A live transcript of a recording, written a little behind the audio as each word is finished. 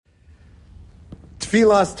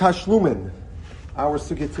Tfilas Tashlumin, our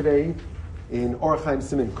sugya today in Orach Chaim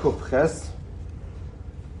Siman Kuf Ches.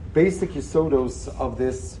 Basic yisodos of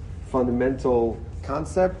this fundamental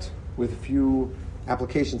concept with a few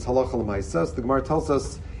applications halacha l'maisa. So the Gemara tells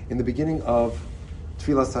us in the beginning of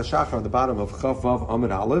Tfilas Hashachar, on the bottom of Chav Vav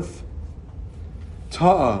Amud Aleph,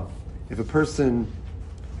 Ta'a, if a person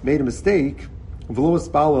made a mistake, v'lo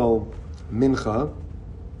espalel mincha,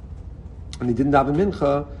 and he didn't daven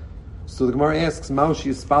mincha, so the Gemara asks, Maushi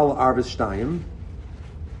Yispal Arvis Shtayim,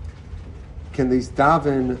 can they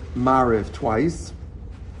daven Mariv twice?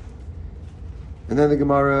 And then the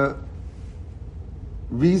Gemara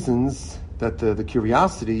reasons that the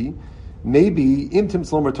curiosity maybe Imtim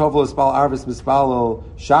Slomer Tovlo Yispal Arvis Mispal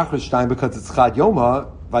Shachris Shtayim, because it's Chad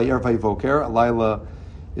Yoma, Vayer Vayivoker, Alayla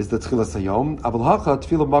is the Tchilas Hayom. Abul Hacha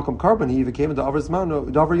Tfilah Makom Karban, he even came into Avris Mano,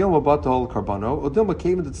 Davar Yoma Batol Karbano, Odilma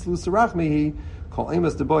came into Tzlu Sarachmehi, Kol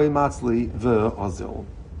Emes Deboy Matzli Ve'azil.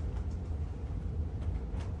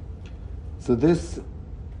 So this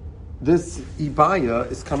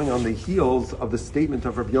Ibaya is coming on the heels of the statement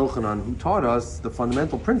of Rabbi Yochanan, who taught us the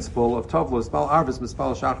fundamental principle of Tovlo Mispal Arvis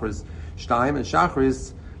Mispal Shachris Shtayim and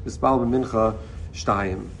Shachris Mispal B'Mincha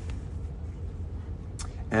Shtayim.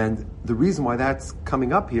 And the reason why that's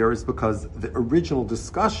coming up here is because the original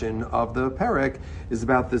discussion of the Perek is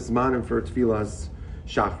about the Zmanim for Tfilas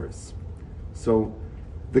Shachris. So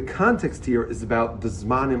the context here is about the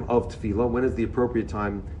Zmanim of Tefillah, when is the appropriate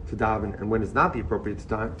time to daven and when is not the appropriate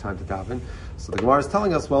time to daven. So the Gemara is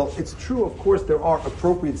telling us, well, it's true, of course, there are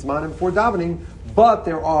appropriate Zmanim for davening, but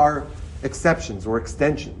there are exceptions or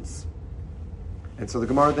extensions. And so the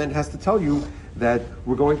Gemara then has to tell you that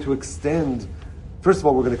we're going to extend. First of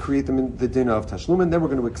all, we're going to create the din of Tashlumin, then we're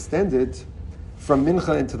going to extend it from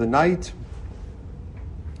Mincha into the night,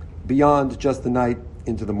 beyond just the night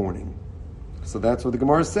into the morning. So that's what the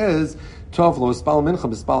Gemara says, Tov lo espal Mincha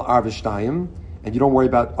b'spal Arvis Shtayim, and you don't worry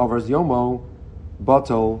about Avars Yomo,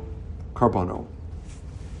 Batel Karbono.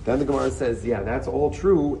 Then the Gemara says, yeah, that's all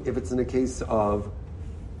true if it's in a case of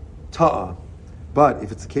Ta'a. But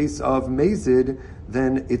if it's a case of Mezid,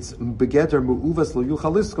 then it's Begeter Mu'uvas lo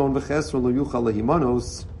yuchal liskon v'chesron lo yuchal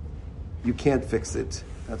lehimanos. You can't fix it.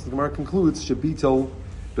 That's what the Gemara concludes, Shebitel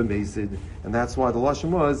b'Mezid. And that's why the Lashon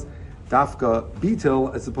was Dafka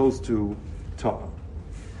Bitel as opposed to Ta'ah.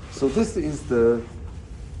 So this is the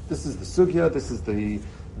Sugya, this is the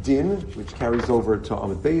Din, which carries over to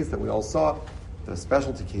Amud Beis that we all saw, the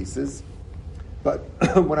specialty cases. But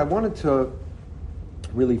what I wanted to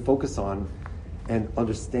really focus on and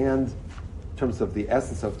understand in terms of the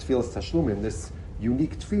essence of Tfilas Tashlumin, this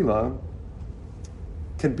unique Tfilah,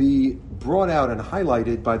 can be brought out and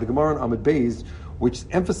highlighted by the Gemara on Amud Beis, which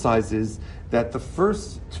emphasizes that the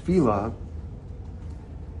first Tfilah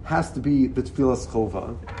has to be the Tfilas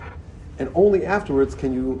Chova, and only afterwards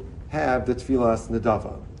can you have the Tfilas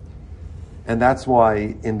Nedava. And that's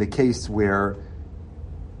why in the case where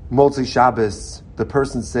Motzei Shabbos, the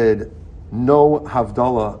person said no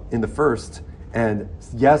Havdalah in the first, and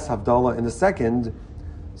yes, Havdalah in the second.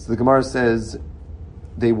 So the Gemara says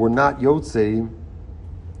they were not Yotzei,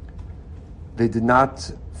 they did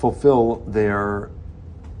not fulfill their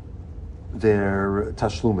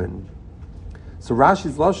Tashlumin. So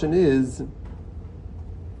Rashi's Lashon is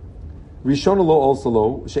Rishon lo also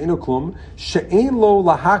lo, she'eno klum, she'en lo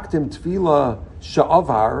lahaktim tefila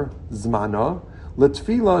sha'avar zmana,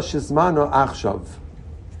 letefila shezmana achshav.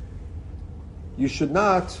 You should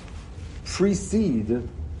not precede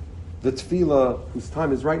the tefillah whose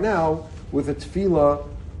time is right now with a tefillah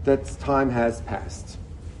that's time has passed.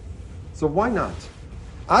 So why not?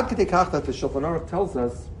 Ad kedei kach that the Shulchan Aruch tells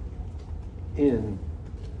us in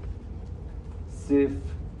Sif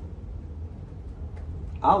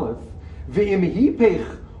Aleph, ve'im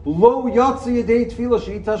hipech lo yatsi yedei tefillah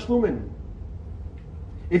she'i tashlumin.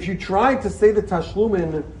 If you tried to say the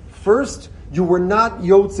tashlumin first, you were not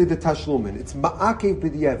yotze the tashlumin. It's ma'akev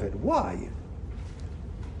b'di'evid. Why?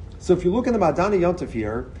 So if you look in the Madani Yontif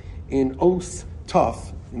here, in Os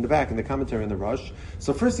Tuf, in the back, in the commentary on the Rush,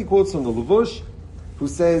 so first he quotes from the Levush, who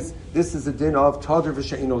says, this is a din of Tadir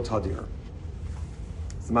v'she'ino Tadir.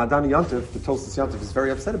 So Madani Yontif, the Tosas Yontif, is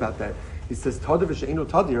very upset about that. He says, Tadir v'she'ino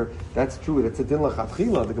Tadir, that's true, that's a din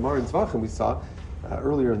l'chatchila, the Gemara in Tzvachim we saw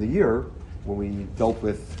earlier in the year, when we dealt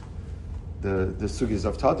with the sugyas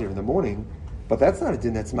of Tadir in the morning. But that's not a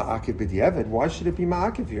din that's ma'akiv b'di'evid. Why should it be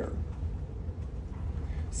ma'akiv here?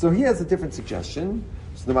 So he has a different suggestion.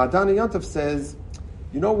 So the Madani Yontif says,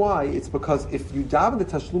 you know why? It's because if you daven the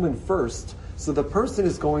tashlumin first, so the person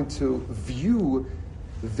is going to view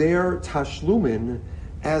their tashlumin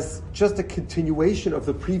as just a continuation of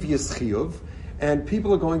the previous chiyuv, and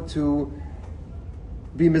people are going to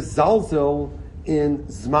be mezalzel in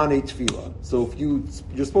Zmanei Tefillah. So if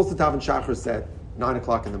you're supposed to daven Shachris at 9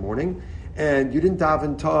 o'clock in the morning, and you didn't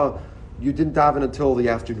daven until the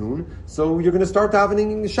afternoon, so you're going to start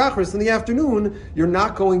davening Shachris in the afternoon. You're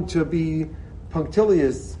not going to be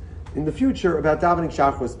punctilious in the future about davening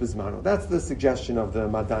Shachris Bismano. That's the suggestion of the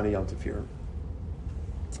Madani Yom Tov.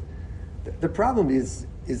 The problem is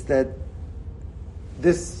that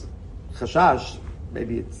this chashash,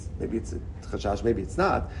 maybe it's a chashash, maybe it's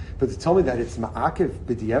not, but to tell me that it's ma'akiv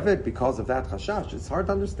b'di'evet because of that chashash, it's hard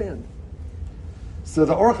to understand. So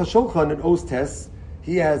the Aruch HaShulchan in Oz Tes,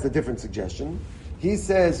 he has a different suggestion. He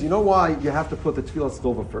says, you know why you have to put the Tefillah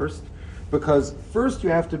Skova first? Because first you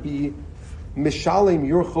have to be mishalim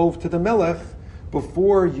your chov to the Melech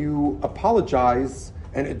before you apologize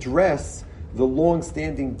and address the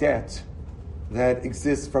long-standing debt that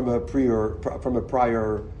exists from a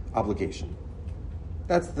prior obligation.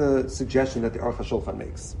 That's the suggestion that the Aruch HaShulchan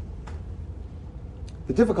makes.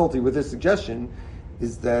 The difficulty with this suggestion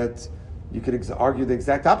is that you could argue the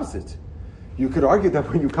exact opposite. You could argue that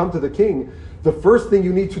when you come to the king, the first thing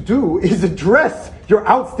you need to do is address your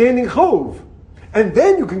outstanding chov, and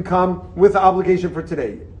then you can come with the obligation for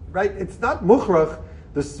today. Right? It's not mukhrach,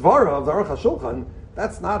 the svara of the Aruch HaShulchan.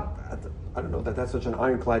 That's not, I don't know that that's such an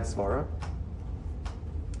ironclad svara.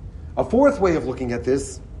 A fourth way of looking at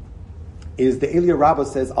this is the Elia Rabbah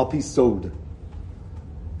says al pi sod,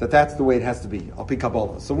 that's the way it has to be, al pi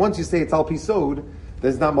Kabbalah. So once you say it's al pi sod,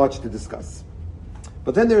 there's not much to discuss.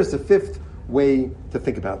 But then there's a fifth way to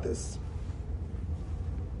think about this.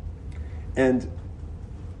 And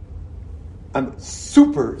I'm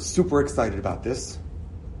super, super excited about this.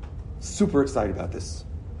 Super excited about this.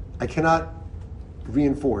 I cannot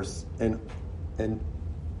reinforce and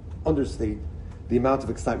understate the amount of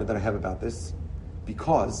excitement that I have about this,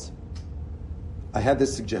 because I had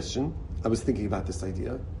this suggestion, I was thinking about this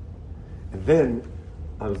idea, and then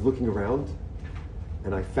I was looking around,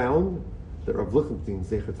 and I found that Rav Lichtenstein,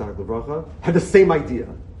 Zecher Tzaddik Livracha, had the same idea.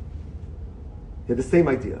 He had the same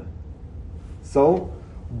idea. So,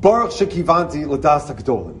 Baruch Shekivanti Ladas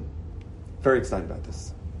HaGdolim. Very excited about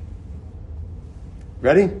this.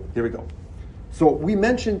 Ready? Here we go. So, we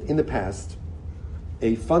mentioned in the past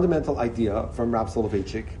a fundamental idea from Rav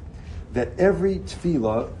Soloveitchik that every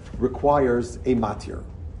tefillah requires a matir.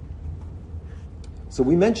 So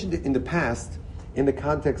we mentioned it in the past in the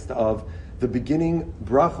context of the beginning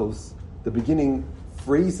brachos, the beginning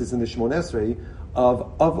phrases in the Shemon Esrei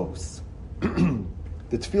of Avos.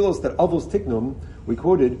 The tefillos that Avos Tiknum, we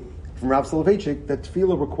quoted from Rav Soloveitchik that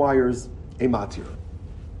tefillah requires a matir.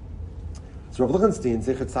 So Rav Lichtenstein,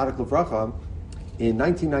 Zecher Tzaddik Livracha, in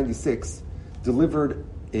 1996, delivered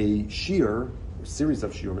a shiur, a series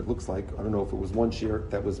of shiur, it looks like. I don't know if it was one shiur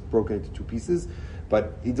that was broken into two pieces,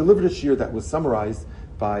 but he delivered a shiur that was summarized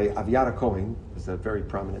by Aviada Cohen, who's a very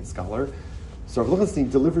prominent scholar. So Rav Lichtenstein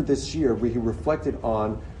delivered this shiur where he reflected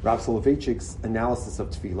on Rav Soloveitchik's analysis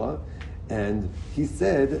of tefillah, and he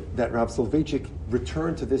said that Rav Soloveitchik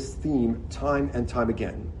returned to this theme time and time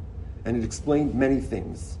again, and it explained many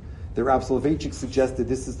things. That Rav Soloveitchik suggested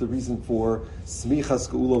this is the reason for smichas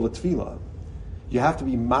geula l'tefillah. You have to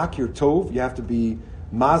be makir tov, you have to be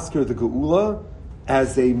maskir the geula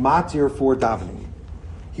as a matir for davening.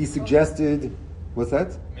 He suggested, what's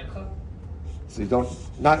that? Mincha. So you don't,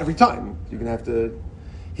 not every time. You're going to have to,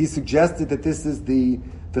 he suggested that this is the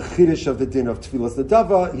chiddush of the din of tefillas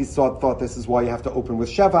nedava. He thought this is why you have to open with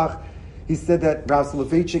shevach. He said that Rav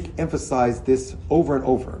Soloveitchik emphasized this over and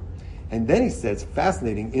over. And then he says,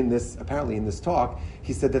 fascinating, apparently in this talk,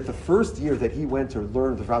 he said that the first year that he went to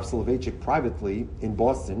learn with Rav Soloveitchik privately in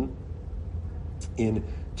Boston, in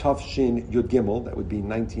Tov Shin Yud Gimel, that would be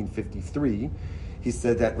 1953, he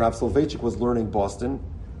said that Rav Soloveitchik was learning Boston,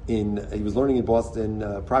 privately,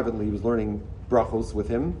 he was learning brachos with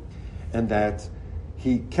him, and that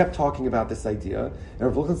he kept talking about this idea. And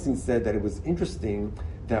Rav Lichtenstein said that it was interesting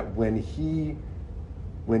that when he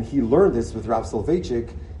learned this with Rav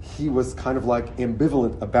Soloveitchik, he was kind of like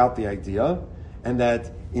ambivalent about the idea, and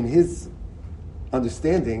that in his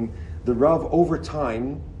understanding, the Rav over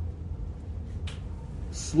time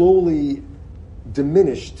slowly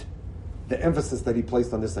diminished the emphasis that he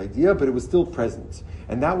placed on this idea, but it was still present.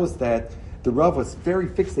 And that was that the Rav was very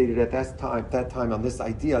fixated at that time on this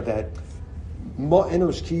idea that Ma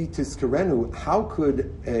enosh ki tizkerenu, how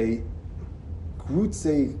could a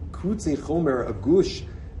krutze chomer, a gush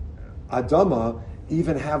adama,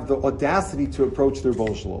 even have the audacity to approach their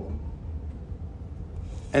Rebbeinu Shalom.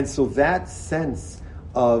 And so that sense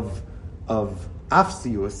of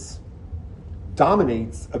afsius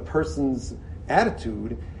dominates a person's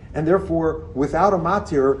attitude, And therefore, without a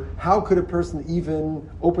matir, how could a person even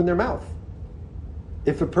open their mouth?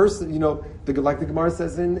 If a person, like the Gemara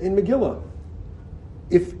says in Megillah,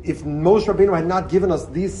 if Moshe Rabbeinu had not given us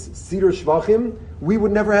these Seder Shvachim, we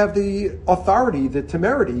would never have the authority, the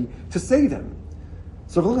temerity to say them.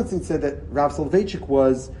 So Rav Lichtenstein said that Rav Soloveitchik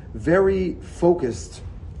was very focused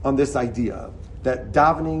on this idea that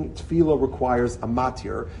davening tefillah requires a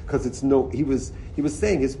matir, because he was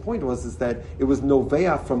saying, his point was that it was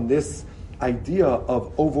novea from this idea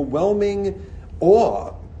of overwhelming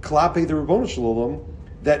awe klape the Ribbono Shel Olam,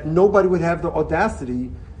 that nobody would have the audacity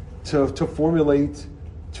to formulate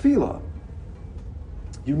tefillah.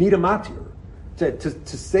 You need a matir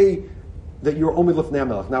to say that you're only lifnei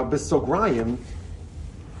HaMelech. Now, b'sograyim,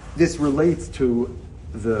 this relates to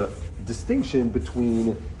the distinction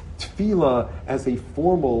between tefillah as a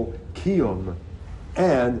formal kiyum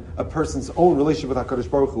and a person's own relationship with HaKadosh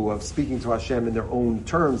Baruch Hu, of speaking to Hashem in their own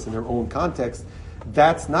terms, in their own context.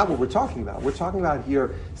 That's not what we're talking about. We're talking about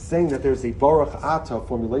here saying that there's a Baruch Ata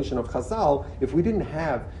formulation of Chazal. If we didn't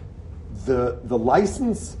have the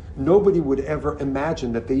license, nobody would ever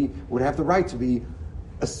imagine that they would have the right to be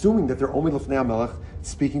assuming that they're only Lifnei HaMelech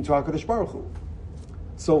speaking to HaKadosh Baruch Hu.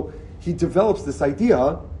 So he develops this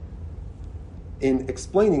idea in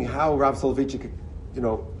explaining how Rav Soloveitchik,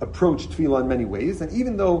 approached tefillah in many ways. And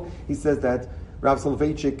even though he says that Rav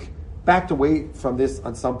Soloveitchik backed away from this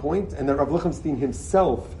on some point, and that Rav Lichtenstein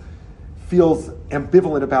himself feels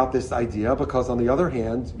ambivalent about this idea, because on the other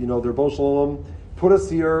hand, the Ribbono Shel Olam put us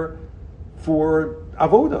here for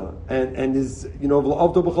avoda, and is,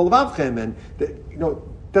 v'la'avdu b'chol levavchem, and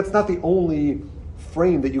that's not the only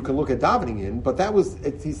frame that you can look at davening in, but that was,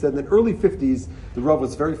 he said, in the early 50s, the Rav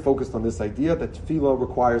was very focused on this idea that tefillah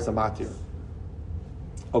requires a matir.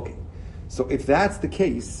 Okay, so if that's the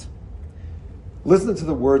case, listen to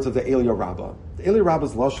the words of the Eliyah Rabbah. The Eliyah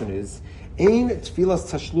Rabbah's lashon is, Ein tefillas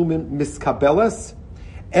tashlumin miskabeles,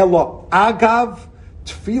 elo agav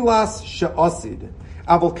tefillas she'asid.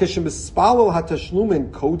 Aval kishem mispalel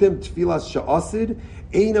hatashlumin kodem tefillas she'asid,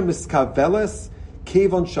 eina miskabeles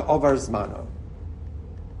kevon she'avar zmana.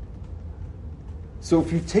 So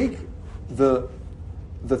if you take the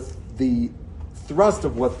thrust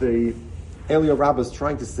of what the Eliyah Rabbah is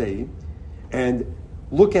trying to say and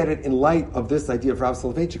look at it in light of this idea of Rav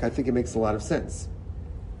Soloveitchik, I think it makes a lot of sense.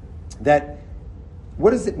 That,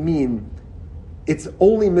 what does it mean? It's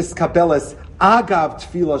only miskabeles agav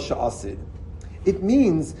tefillah she'asid. It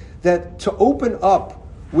means that to open up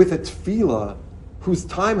with a tefillah whose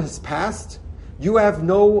time has passed, you have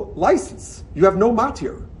no license. You have no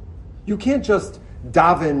matir. You can't just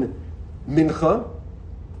daven mincha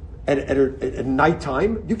at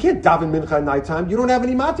nighttime. You can't daven mincha at nighttime. You don't have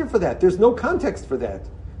any matir for that. There's no context for that.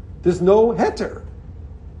 There's no heter.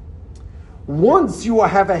 Once you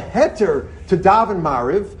have a heter to daven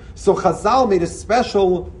mariv, so Chazal made a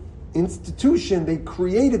special institution. They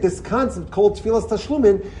created this concept called tefillas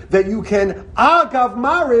tashlumin, that you can agav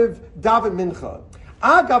mariv daven mincha.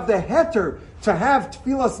 Agav the heter to have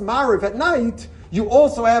tefillas mariv at night, you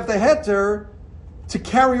also have the heter to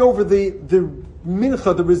carry over the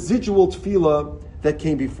mincha, the residual tefillah that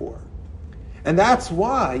came before. And that's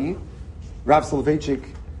why Rav Soloveitchik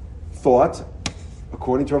thought,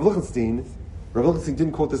 according to Rav Lichtenstein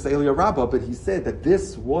didn't quote this Eliyah Rabbah, but he said that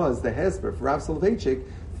this was the hesper for Rav Soloveitchik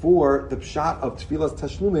for the pshat of tefillas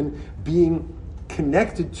tashlumin being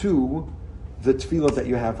connected to the tefillah that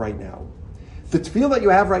you have right now. The tefillah that you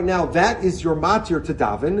have right now, that is your matir to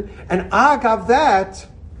daven, and agav that,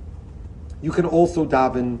 you can also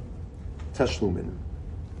daven tashlumin.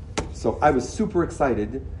 So I was super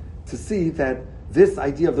excited to see that this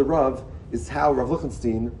idea of the Rav is how Rav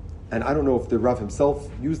Lichtenstein, and I don't know if the Rav himself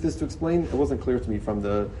used this to explain, it wasn't clear to me from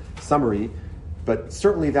the summary, but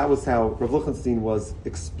certainly that was how Rav Lichtenstein was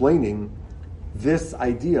explaining this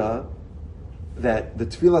idea that the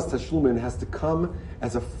tefillas tashlumin has to come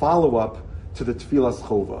as a follow-up to the tefillas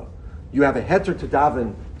chova. You have a heter to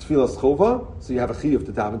daven tefillas chova, so you have a chiyuv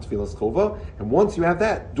to daven tefillas chova, and once you have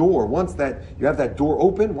that door, once that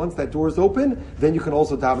door is open, then you can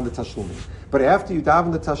also daven the tashlumin. But after you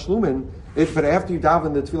daven the tashlumin, after you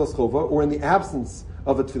daven the tefillas chova, or in the absence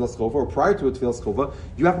of a tefillas chova, or prior to a tefillas chova,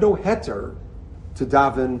 you have no heter to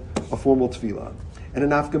daven a formal tefillah. And an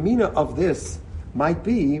afkamina of this might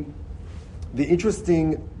be the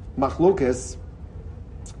interesting machlokes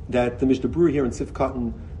that the Mishnah Berurah here in Sif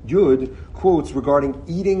Katan Yud quotes regarding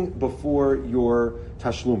eating before your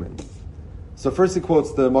tashlumin. So first he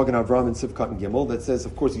quotes the Magen Avraham in Sif Katan Gimel that says,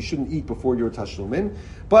 of course, you shouldn't eat before your tashlumin,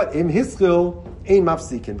 but im hischil ein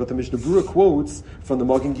mafsikin. But the Mishnah Berurah quotes from the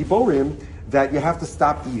Magen Giborim that you have to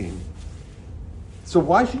stop eating. So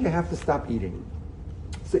why should you have to stop eating?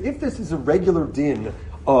 So if this is a regular din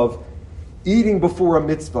of eating before a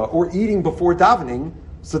mitzvah or eating before davening,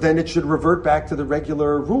 so then it should revert back to the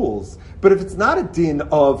regular rules. But if it's not a din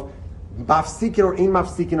of mafsikin or ein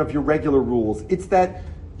mafsikin of your regular rules, it's that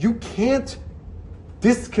you can't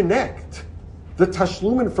disconnect the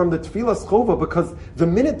tashlumin from the tefillas chova, because the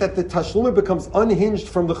minute that the tashlumin becomes unhinged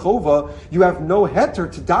from the chova, you have no heter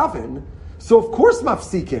to daven. So of course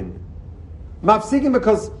mafsikin. Mafsikin,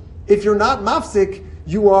 because if you're not mafsik,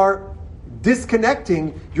 you are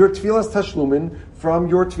disconnecting your tefillas tashlumin from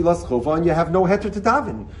your tefillas chova, and you have no heter to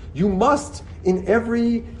daven. You must, in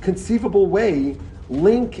every conceivable way,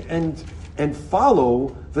 link and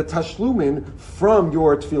follow the tashlumin from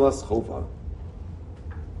your tefillas chova.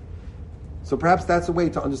 So perhaps that's a way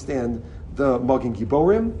to understand the Magen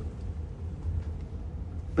Giborim.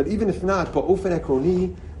 But even if not, ba'ofen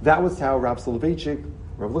ekroni, that was how Rav Soloveitchik,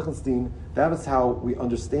 Rav Lichtenstein, that was how we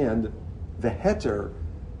understand the heter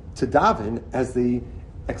to daven as the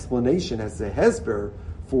explanation, as the hesber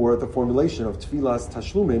for the formulation of tefillas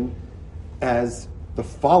tashlumin as the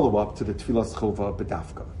follow-up to the tefillas chova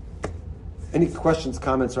bedafka. Any questions,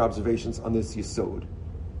 comments, or observations on this yisod?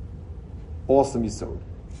 Awesome yisod.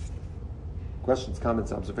 Questions,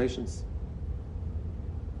 comments, observations?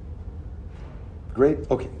 Great.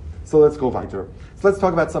 Okay. So let's go weiter. So let's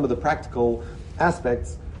talk about some of the practical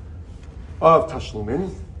aspects of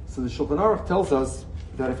tashlumin. So the Shulchan Aruch tells us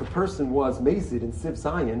that if a person was mazid in Siv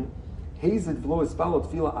Zayin, hazid v'lo ispalo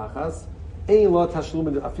tefila achas, ein lo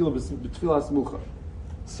tashlumin afilu b'tefila smucha.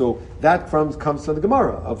 So that comes from the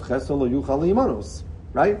Gemara of Cheson lo yuchal limanos,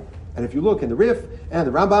 right? And if you look in the Rif and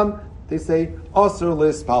the Rambam, they say asur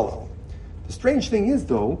lispalo. The strange thing is,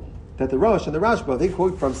 though, that the Rosh and the Rashba, they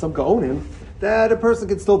quote from some Gaonim that a person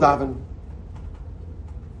can still daven.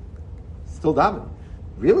 Still daven?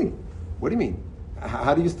 Really? What do you mean?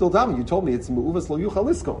 How do you still daven? You told me it's mu'uvas lo yuchal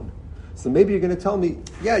liskon. So maybe you're going to tell me,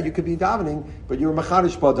 yeah, you could be davening, but you're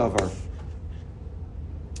machadish ba'davar.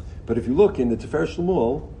 But if you look in the Tefer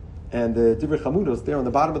Shmuel and the Divrei Chamudos there on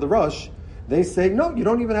the bottom of the Rosh, they say, no, you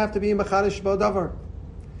don't even have to be machadish ba'davar.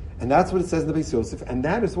 And that's what it says in the Beis Yosef, and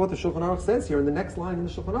that is what the Shulchan Aruch says here in the next line in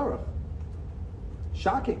the Shulchan Aruch.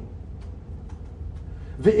 Shocking.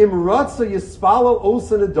 Ve'im ratza yispalal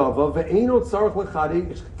osa nedava ve'eno tzarech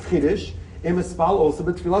l'chidish im yispal osa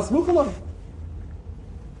b'tfilas muchalah.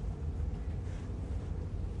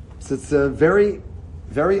 So it's a very,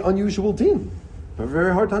 very unusual din,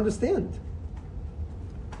 very hard to understand.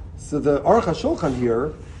 So the Aruch HaShulchan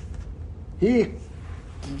here, he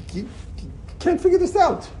can't figure this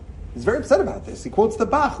out. He's very upset about this. He quotes the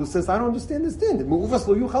Bach, who says, I don't understand this din.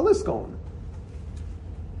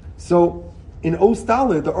 So, in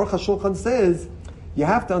Ostalid, the Aruch HaShulchan says, you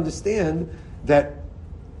have to understand that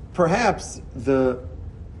perhaps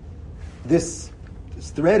this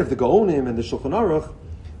thread of the Gaonim and the Shulchan Aruch,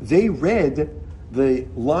 they read the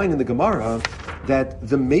line in the Gemara that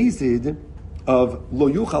the Mazid of Lo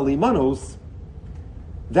Yuchal Imanos,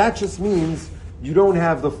 that just means you don't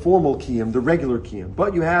have the formal kiyum, the regular kiyum,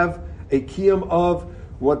 but you have a kiyum of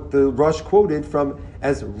what the Rosh quoted from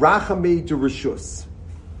as Rachamei de Rishus.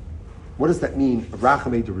 What does that mean,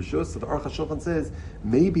 Rachamei de Rishus? So the Aruch HaShulchan says,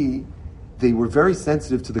 maybe they were very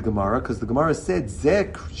sensitive to the Gemara, because the Gemara said,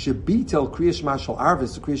 Zek shebitel kriyash mashal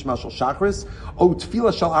arvis, kriyash mashal shachris, o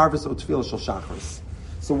tefillah shal arvis, o tefillah shal shachris.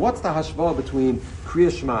 So what's the hashva between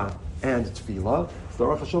kriyash ma and tefillah? So the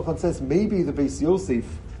Aruch HaShulchan says, maybe the Beis Yosef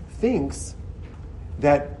thinks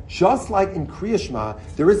that just like in Kriya Shema,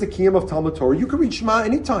 there is a kiyum of Talmud Torah. You can read Shema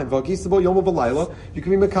anytime. V'akisabo yom v'layla. You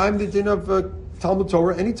can be mekayim the din of Talmud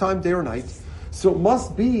Torah anytime, day or night. So it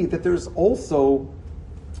must be that there's also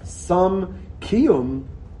some kiyum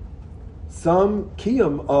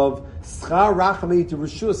of schar rachamei to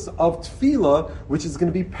rishus of tefillah, which is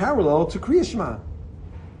going to be parallel to Kriya Shema.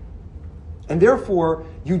 And therefore,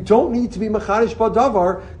 you don't need to be machadish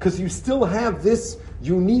ba'davar, because you still have this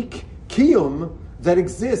unique kiyum that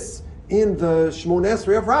exists in the Shmon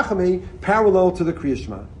Esrei of Rachamei, parallel to the Kriya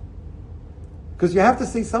Shema. Because you have to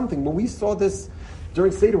say something. When we saw this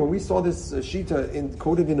during Seder, when we saw this Shita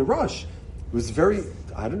quoted in the Rosh, it was very, it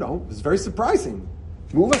was very surprising.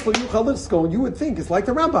 Muvas lo yuchal liskon, you would think it's like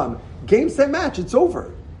the Rambam. Game, set, match, it's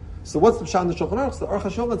over. So what's the Pshat in the Shulchan Aruch? So the Aruch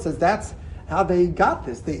HaShulchan says that's how they got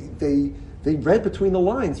this. They read between the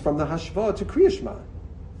lines from the Hashva to Kriya Shema.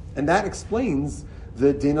 And that explains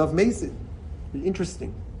the din of Mezid.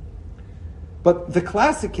 Interesting. But the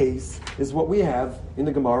classic case is what we have in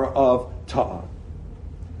the Gemara of Ta'ah.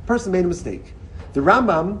 Person made a mistake. The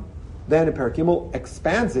Rambam, then in Perek Gimel,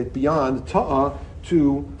 expands it beyond Ta'ah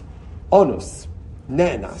to Onus,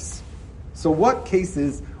 Ne'enas. So what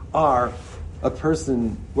cases are what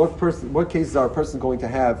cases are a person going to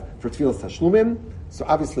have for tefillas tashlumim? So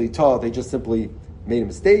obviously, they just simply made a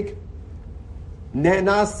mistake.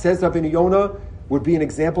 Ne'nas, says Rabbeinu Yonah, would be an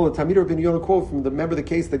example. The Talmid Rabbeinu Yonah quote from remember the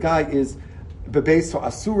case, the guy is bebeis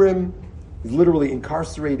asurim, he's literally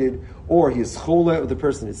incarcerated, or he is chole, or the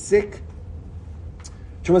person is sick.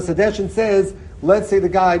 Trumas Hadeshin says, let's say the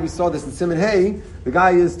guy, we saw this in Siman Hay, the guy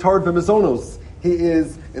is tarred b'mezonos. He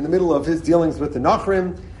is in the middle of his dealings with the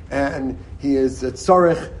Nachrim, and he is at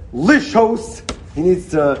tzarech lishos. He needs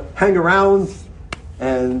to hang around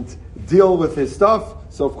and deal with his stuff.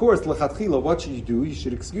 So of course, lechatchila, what should you do? You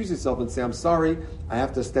should excuse yourself and say, I'm sorry, I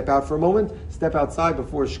have to step out for a moment, step outside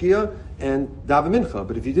before Shkia, and daven mincha.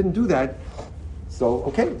 But if you didn't do that,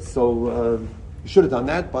 you should have done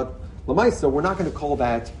that, but Lamaisa, we're not going to call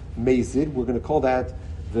that mazid, we're going to call that,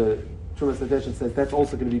 the Trumas Hadeshin says, that's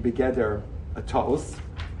also going to be begeder a ta'os.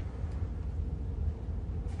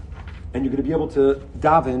 And you're going to be able to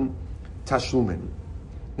daven tashlumin.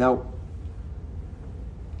 Now,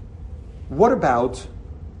 what about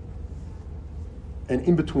an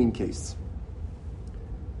in-between case?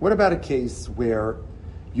 What about a case where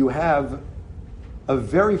you have a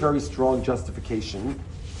very, very strong justification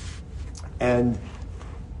and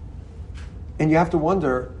you have to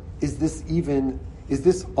wonder, is this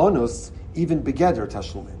onus even begeder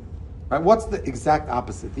tashlumin? Right? What's the exact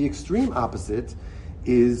opposite? The extreme opposite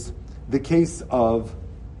is the case of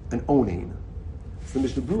an onain. So the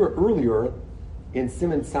Mishnah Berurah earlier in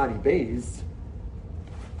Siman Sadi Beis,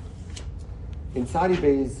 the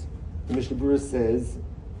Mishnah Berurah says,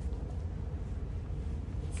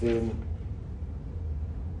 it's in,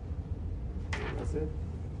 where was it?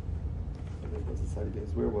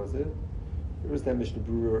 Where was it? Where was that Mishnah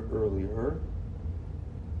Berurah earlier?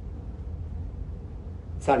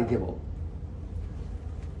 Sadi Gimel.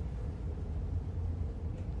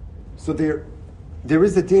 So there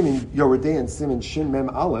is a din in Yoredei and Siman Shin Mem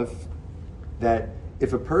Aleph that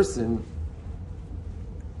if a person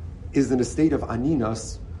is in a state of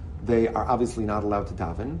aninas, they are obviously not allowed to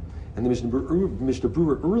daven. And the Mishnah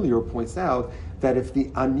Berurah earlier points out that if the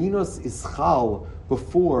aninas is chal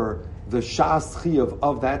before the shas chiyuv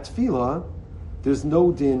of that tefillah, there's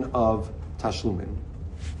no din of tashlumin.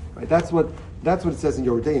 Right? That's what it says in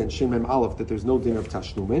Yoredei and Shin Mem Aleph, that there's no din of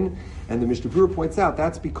tashlumin. And the Mishnah Berurah points out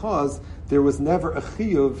that's because there was never a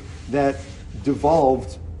chiyuv that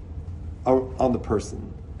devolved on the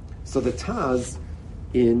person. So the Taz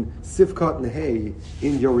in Sivkat Nehei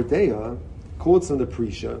in Yoredei quotes on the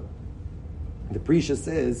Prisha. The Prisha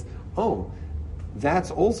says,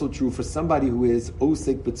 that's also true for somebody who is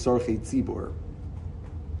osik b'tzorchei tzibur.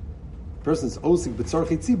 Person's osik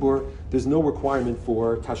b'tzorchei tzibur, there's no requirement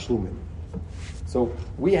for tashlumin. So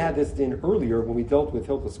we had this din earlier when we dealt with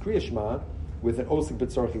Hilchos Kriya Shema with an osik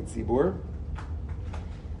b'tzorchei tzibur.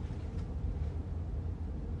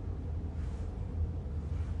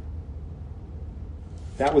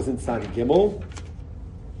 That was in Sadi Gimel.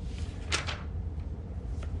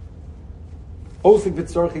 Osik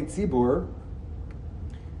b'tzorchei tzibur.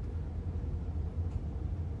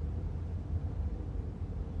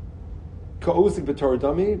 Ka'osik b'torah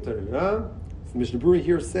dami. The Mishnah Berurah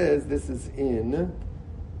here says this is in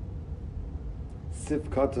Sif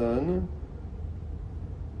Katan.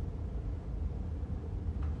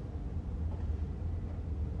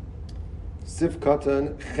 Sif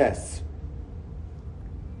Katan Ches.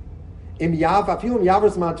 Im yav afilu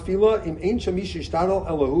yavers matfila im ein shamish ishtadal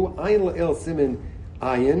elahu ayin la'el simin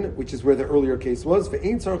ayin, which is where the earlier case was.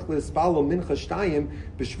 Ve'ein tzarich l'espalo mincha shtayim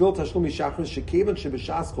b'shvil tashlum yishachar shekevan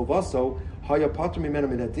sheb'shas chovaso haya pater mimena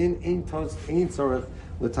min hadin ein tzarich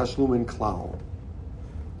l'tashlumin klal.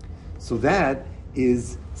 So that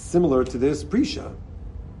is similar to this Prisha,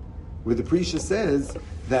 where the Prisha says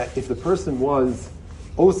that if the person was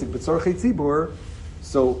osik b'tzorchei tzibur,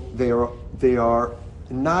 so they are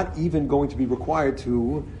not even going to be required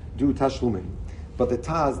to do tashlumin. But the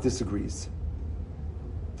Taz disagrees.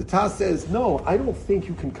 The Taz says, no, I don't think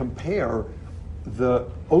you can compare the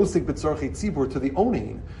osik b'tzorchei tzibur to the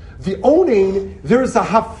onain. The onain, there's a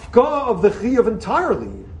hafka of the chiyuv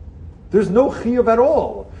entirely. There's no chiyuv at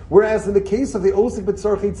all. Whereas in the case of the osik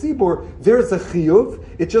b'tzorchei tzibur, there's a chiyuv.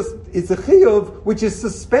 It's a chiyuv which is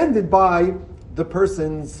suspended by the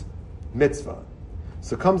person's mitzvah.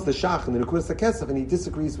 So comes the Shach and the Nekudas HaKesef, and he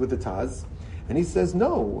disagrees with the Taz, and he says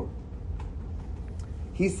no.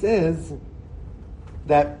 He says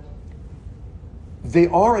that they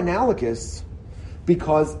are analogous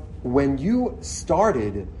because when you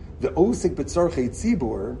started the Osik B'tzorchei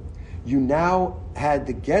Tzibur, you now had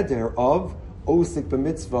the Geder of Osik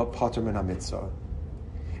B'mitzvah Pater Min HaMitzvah.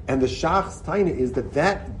 And the Shach's taina is that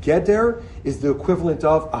geder is the equivalent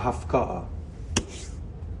of a hafka'ah.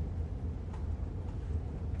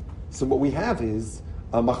 So what we have is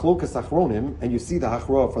a machlokas achronim, and you see the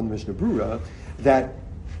hachra from the Mishnah Brura, that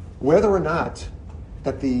whether or not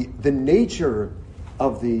that the nature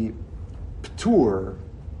of the ptur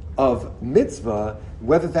of mitzvah,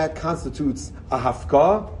 whether that constitutes a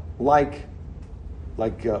hafka, like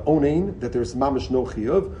onein, that there's mamash no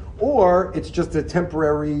chiyuv, or it's just a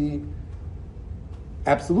temporary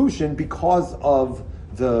absolution because of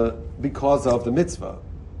the mitzvah,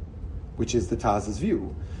 which is the Taz's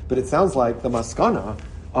view. But it sounds like the maskana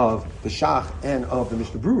of the Shach and of the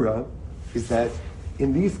Mishnah Brura is that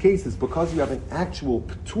in these cases, because you have an actual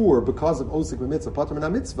ptur, because of osik b'mitzvah, patur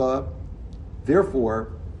min mitzvah,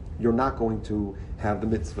 therefore you're not going to have the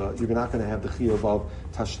mitzvah. You're not going to have the chiyuv of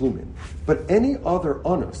tashlumin. But any other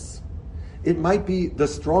onus, it might be the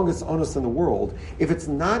strongest onus in the world. If it's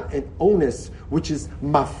not an onus which is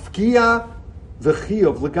mafkia the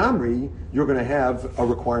chiyuv legamri, you're going to have a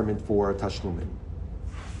requirement for tashlumin.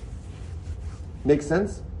 Makes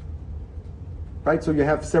sense? Right? So you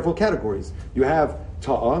have several categories. You have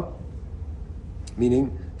ta'ah,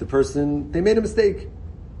 meaning the person, they made a mistake.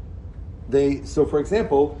 So for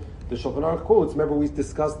example, the Shulchan Aruch quotes, remember we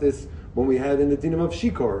discussed this when we had in the dinim of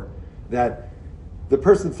Shikor, that the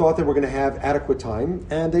person thought they were going to have adequate time,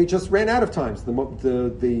 and they just ran out of time. So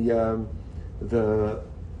the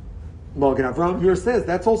Magen Avraham here says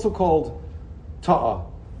that's also called ta'ah.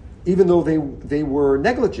 Even though they were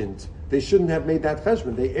negligent, they shouldn't have made that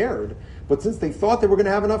cheshbon. They erred. But since they thought they were going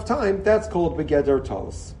to have enough time, that's called begeder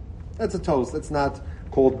tos. That's a tos. That's not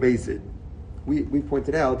called mesid. We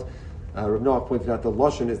pointed out, Rav Noach pointed out, the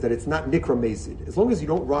lashon is that it's not nikra mesid. As long as you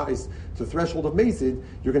don't rise to the threshold of mesid,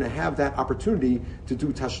 you're going to have that opportunity to do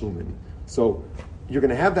tashlumin. So you're going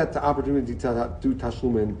to have that opportunity to do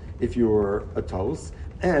tashlumin if you're a tos,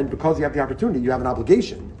 and because you have the opportunity, you have an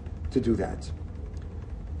obligation to do that.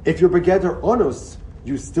 If you're begeder onus,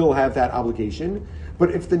 you still have that obligation. But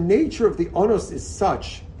if the nature of the onus is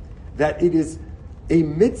such that it is a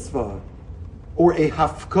mitzvah or a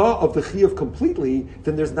hafka of the chiyuv completely,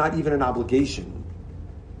 then there's not even an obligation.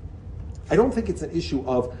 I don't think it's an issue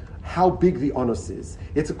of how big the onus is.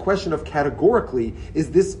 It's a question of categorically, is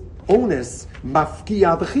this onus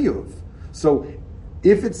mafkia the chiyuv? So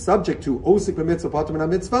if it's subject to osik b'mitzvah, patur min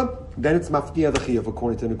mitzvah, then it's mafkia the chiyuv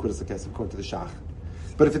according to Nekudas HaKesef, according to the Shach.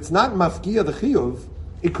 But if it's not mafkia the chiyuv,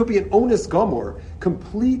 it could be an onus gomor,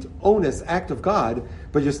 complete onus act of God,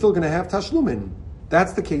 but you're still going to have tashlumin.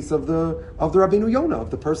 That's the case of the Rabbeinu Yonah,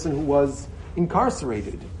 of the person who was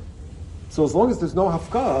incarcerated. So as long as there's no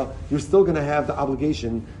hafka, you're still going to have the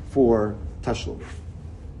obligation for tashlumin.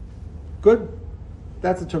 Good?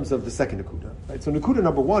 That's in terms of the second nekuda. Right? So nekuda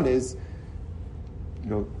number one is,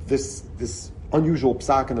 this unusual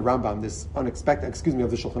psak in the Rambam, this unexpected,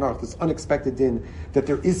 of the Shulchan Aruch, this unexpected din, that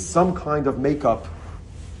there is some kind of makeup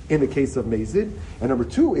in the case of Mezid. And number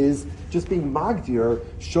two is just being magdir,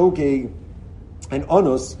 shogeg, and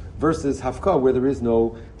onus versus hafka, where there is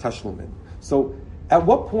no tashlumin. So at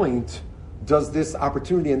what point does this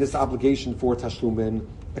opportunity and this obligation for tashlumin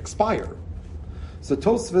expire? So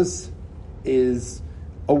Tosfos is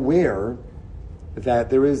aware that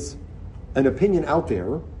there is an opinion out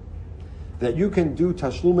there that you can do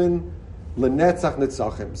tashlumin lenetzach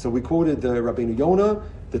netzachim. So we quoted the Rabbeinu Yonah,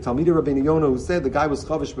 the Talmidei Rabbeinu Yonah, who said the guy was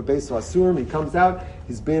chavish b'beis asurim. He comes out,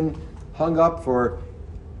 he's been hung up for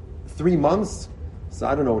 3 months, so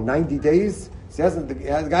I don't know, 90 days. So the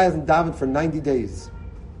guy hasn't davened for 90 days.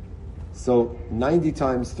 So 90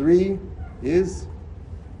 times 3 is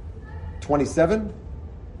 27,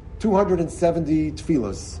 270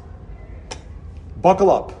 tefillas. Buckle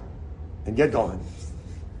up and get going.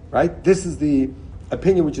 Right? This is the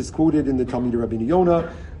opinion which is quoted in the Talmidei Rabbeinu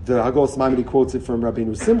Yonah. The Hagos Maimonides quotes it from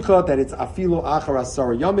Rabbeinu Simcha, that it's afilo achar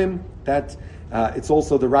asar yamim, that it's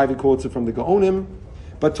also the Ravi quotes it from the Gaonim.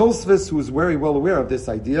 But Tosfos, who is very well aware of this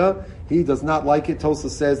idea, he does not like it.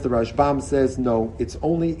 Tosfos says, the Rashbam says, no, it's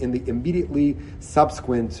only in the immediately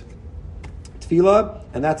subsequent tefillah,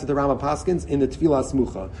 and that's the Rama Paskins, in the tefillah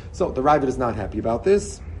smucha. So the Ravid is not happy about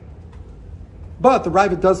this. But the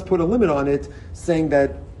Ravid does put a limit on it, saying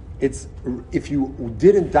that it's, if you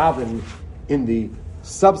didn't daven in the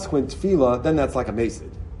subsequent tefillah, then that's like a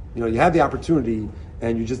mesid. You had the opportunity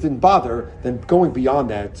and you just didn't bother, then going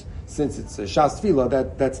beyond that, since it's a shas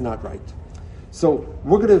tefillah, that's not right. So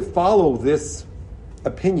we're going to follow this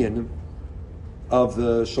opinion of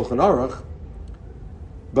the Shulchan Aruch,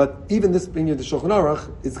 but even this opinion of the Shulchan Aruch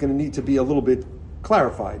is going to need to be a little bit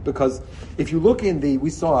clarified, because if you look in we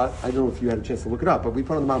saw it, I don't know if you had a chance to look it up, but we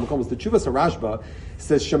put on the Makom, the Chuvas HaRashba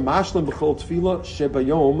says, Shemashlim b'chol tefillah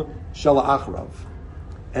shebayom shala achrav.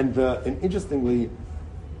 And interestingly,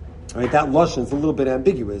 right, that lashon is a little bit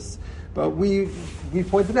ambiguous, but we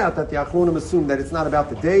pointed out that the Achronim assume that it's not about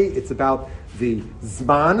the day, it's about the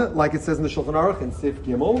zman, like it says in the Shulchan Aruch in Sif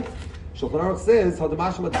Gimel. Shulchan Aruch says,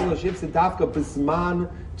 Hadamashim atfilah shivse dafka b'zman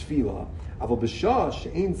tefillah. Aval b'shah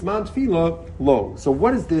she'ein zman tefillah lo. So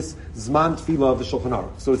what is this zman tefillah of the Shulchan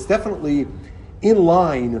Aruch? So it's definitely in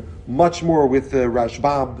line much more with the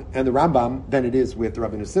Rashbam and the Rambam than it is with the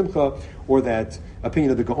Rabbeinu Simcha, or that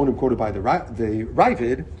opinion of the Gaonim quoted by the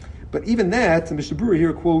Ravid. But even that, the Mishnah Berurah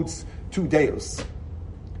here quotes 2 deos.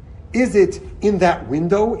 Is it in that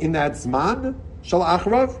window, in that zman, shal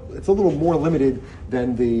achrav? It's a little more limited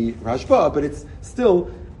than the Rashba, but it's still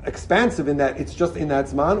expansive in that it's just in that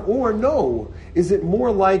zman. Or no, is it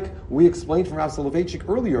more like we explained from Rav Soloveitchik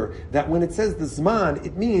earlier, that when it says the zman,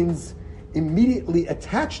 it means immediately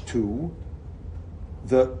attached to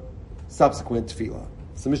the subsequent tefillah.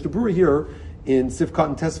 So Mishnah Berurah here in Sifkat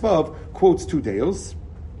and Tesvav quotes 2 deos.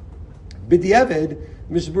 B'diavad,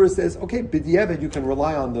 Mishnah Berurah says, okay, b'diavad, you can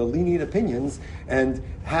rely on the lenient opinions and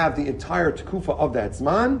have the entire tekufa of that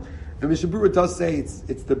zman. And Mishnah Berurah does say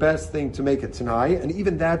it's the best thing to make it tonight. And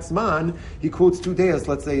even that zman, he quotes 2 days.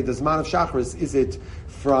 Let's say the zman of Shachris, is it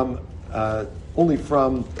from only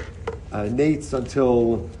from Nates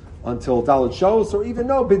until Dalet shows, or even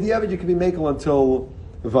no, b'diavad you can be makel until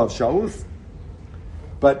Vav shows.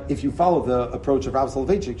 But if you follow the approach of Rav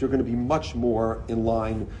Soloveitchik, you're going to be much more in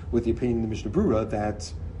line with the opinion of the Mishnah Berurah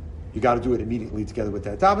that you got to do it immediately together with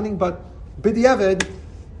that davening. But b'diavad,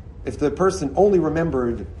 if the person only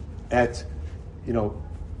remembered at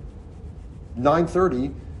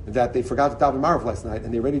 9:30 that they forgot to daven Marav last night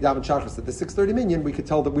and they already davened Shachris at the 6:30 minyan, we would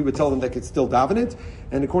tell them they could still daven it,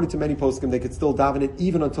 and according to many poskim, they could still daven it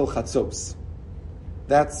even until Chatzos.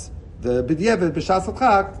 That's the b'diavad b'shas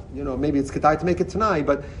al-chak. Maybe it's kedai to make it tonight,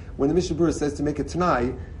 but when the Mishnah Berurah says to make it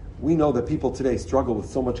tonight, we know that people today struggle with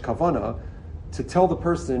so much kavana to tell the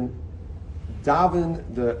person daven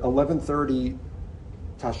the 11:30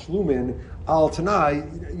 tashlumin al tonight.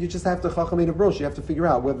 You just have to chachamei of brosh. You have to figure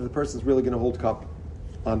out whether the person is really going to hold cup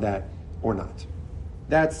on that or not.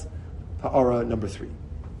 That's ha'ara number 3.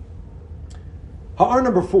 Ha'ara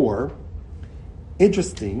number 4,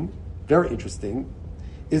 interesting, very interesting,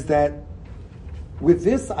 is that with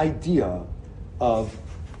this idea of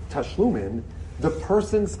tashlumin, the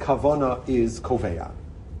person's kavana is koveya.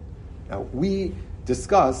 Now, we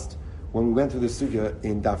discussed when we went through the sugya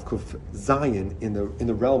in Daf Kuf Zayin in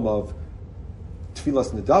the realm of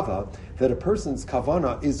Tfilas Nedava, that a person's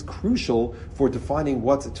kavana is crucial for defining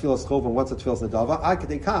what's a Tfilas Chov and what's a Tfilas Nedava, ad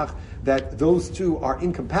kedei kach, that those two are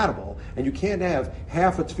incompatible. And you can't have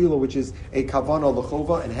half a tefillah which is a kavana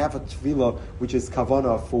l'chova and half a tefillah which is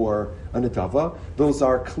kavana for a nedava. Those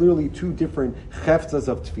are clearly 2 different cheftzas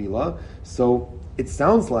of tefillah. So it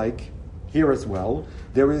sounds like here as well,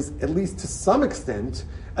 there is, at least to some extent,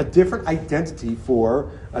 a different identity for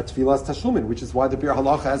a tefillas tashlumin, which is why the Bir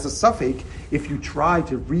Halacha has a suffix. If you try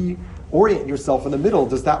to reorient yourself in the middle,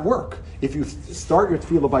 does that work? If you start your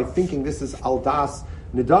tefillah by thinking this is aldas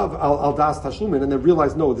nidav, aldas tashlumin, and then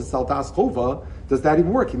realize, no, this is aldas chova, does that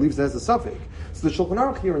even work? He leaves it as a suffix. So the Shulchan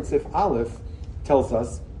Aruch here in Sif Aleph tells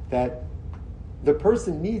us that the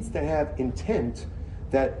person needs to have intent,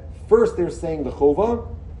 that first they're saying the chova,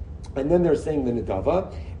 and then they're saying the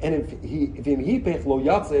nedava, and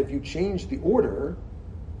if you change the order,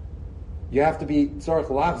 you have to be tzarech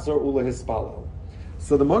lachzor ula hispalo.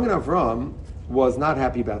 So the Magen Avram was not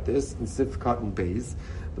happy about this in Sifkat and Beis.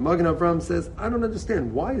 The Magen Avram says, I don't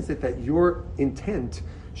understand. Why is it that your intent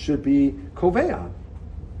should be koveya?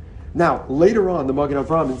 Now, later on, the Magen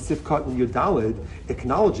Avram in Sifkat and Yudalid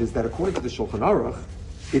acknowledges that according to the Shulchan Aruch,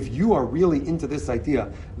 if you are really into this idea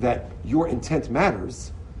that your intent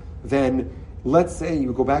matters, then let's say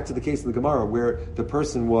you go back to the case in the Gemara where the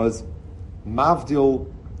person was mavdil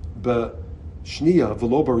b'shniya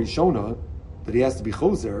v'lo b'rishona, that he has to be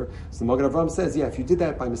choser. So the Magen Avram says, if you did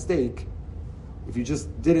that by mistake, if you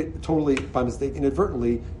just did it totally by mistake,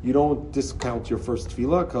 inadvertently, you don't discount your first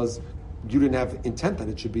tefillah because you didn't have intent that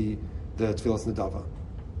it should be the tefillas nedava.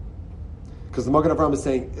 Because the Magen Avram is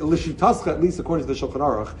saying, at least according to the Shulchan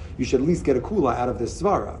Aruch, you should at least get a kula out of this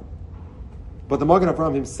svara. But the Magen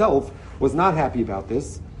Avram himself was not happy about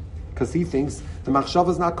this because he thinks the machshava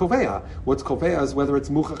is not koveya. What's koveya is whether it's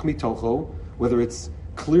muchach mitocho, whether it's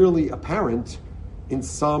clearly apparent in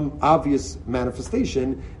some obvious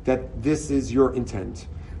manifestation that this is your intent.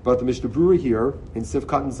 But the Mishnah Berurah here in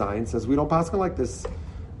Sifkat and Zayin says we don't paskin like this.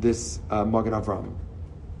 this Magen Avram.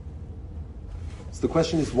 So the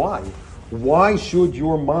question is why? Why should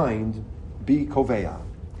your mind be koveya?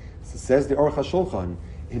 So says the Aruch HaShulchan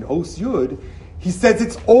in Os Yud, he says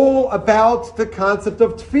it's all about the concept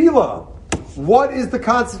of tefillah. What is the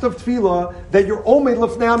concept of tefillah that you're omed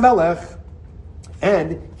lefnei HaMelech?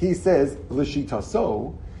 And he says, l'shita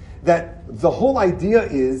so, that the whole idea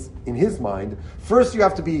is, in his mind, first you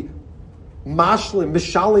have to be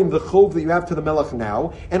mishalim the chov that you have to the melech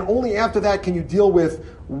now, and only after that can you deal with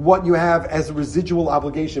what you have as a residual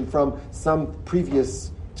obligation from some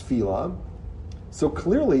previous tefillah. So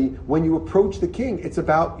clearly, when you approach the king, it's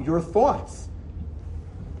about your thoughts,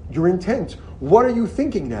 your intent. What are you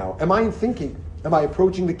thinking now? Am I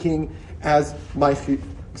approaching the king as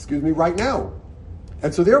right now?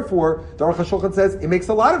 And so therefore, the Aruch HaShulchan says, it makes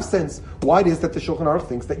a lot of sense why it is that the Shulchan Aruch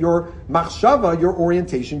thinks that your machshava, your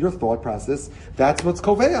orientation, your thought process, that's what's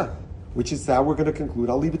koveya, which is how we're going to conclude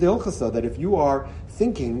Alibah De'ilchasa, that if you are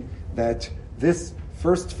thinking that this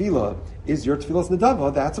first tefillah is your tefillah's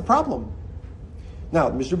nedava, that's a problem. Now,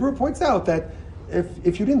 Mishnah Berurah points out that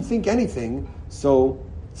if you didn't think anything, so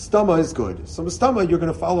stama is good. So with stama, you're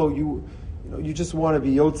going to follow, you just want to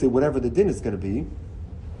be yotze, whatever the din is going to be,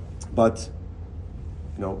 but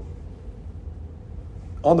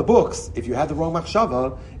on the books, if you had the wrong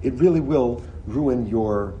machshava, it really will ruin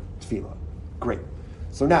your tefillah. Great.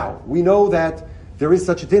 So now, we know that there is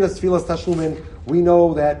such a din as tefillas tashlumin. We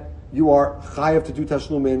know that you are chayav to do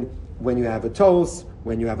tashlumin when you have a tos,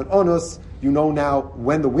 when you have an onus. You know now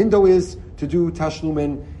when the window is to do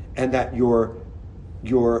tashlumin, and that your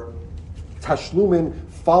tashlumin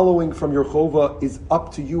following from your chova is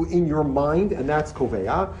up to you in your mind, and that's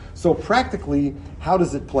koveya. So practically, how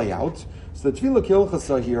does it play out? So the Tefillah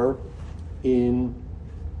Kilchasa here in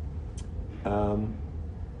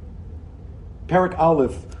Parak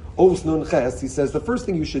Aleph, Os Nun Ches, he says the first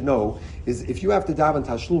thing you should know is if you have to daven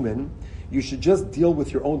tashlumin, you should just deal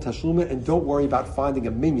with your own tashlumin and don't worry about finding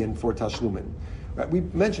a minyan for tashlumin. Right? We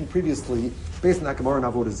mentioned previously, based on Gemara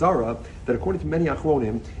and Avodah Zarah, that according to many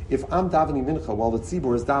Achronim, if I'm davening mincha while the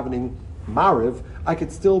tzibur is davening mariv, I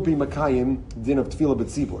could still be makayim din of tefillah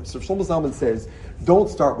b'tzibur. So Shlomo Zalman says, don't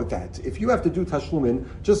start with that. If you have to do tashlumin,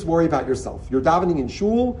 just worry about yourself. You're davening in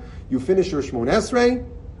shul, you finish your Shmon Esrei,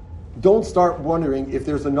 don't start wondering if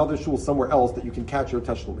there's another shul somewhere else that you can catch your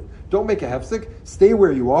tashlumin. Don't make a hefsek, stay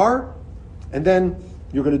where you are, and then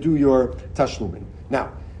you're going to do your tashlumin.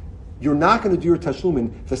 Now, you're not going to do your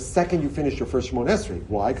tashlumin the second you finish your first Shmon Esrei.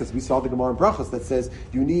 Why? Because we saw the Gemara in Brachos that says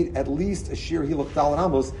you need at least a shir hilach daled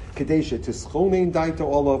amos kadesha tischonein daito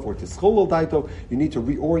olav or tischolol daito. You need to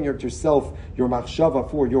reorient yourself, your machshava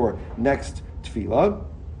for your next tefillah.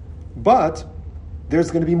 But there's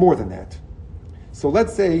going to be more than that. So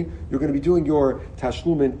let's say you're going to be doing your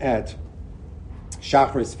tashlumin at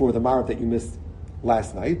Shachris for the Marav that you missed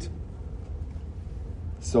last night.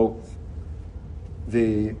 So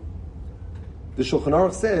the Shulchan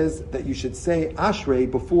Aruch says that you should say Ashrei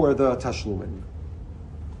before the Tashlumin.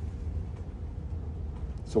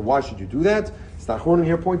 So why should you do that? Stachronim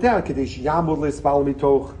here point out Kadesh Yamud Le'Spal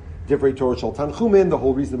Mitoch Divrei Torah Shel Tanchumin. The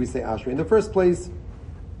whole reason we say Ashrei in the first place.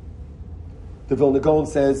 The Vilna Gaon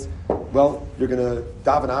says, well, you're going to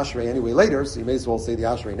daven Ashrei anyway later, so you may as well say the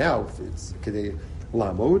Ashrei now if it's Kedei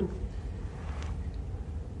Lamod.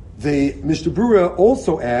 The Mishnah Berurah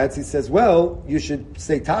also adds, he says, well, you should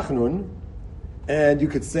say Tachnun, and you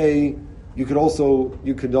could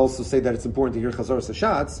also say that it's important to hear Chazaras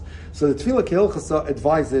Hashatz. So the Tefillah Ke'ilchasa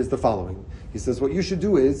advises the following. He says what you should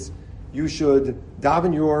do is you should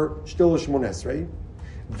daven your Shtil Shmon Esrei,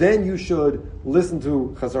 then you should listen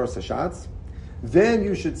to Chazaras Hashatz, then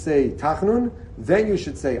you should say Tachnun, then you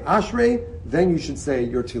should say Ashrei, then you should say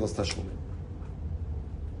your Tefillas Tashlumin.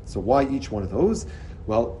 So why each one of those?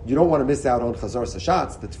 Well, you don't want to miss out on Chazaras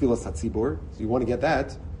Hashatz, the Tefillas Hatzibur, so you want to get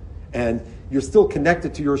that. And you're still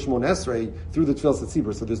connected to your Shmon Esrei through the Tefillas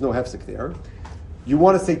Hatzibur, so there's no hefsek there. You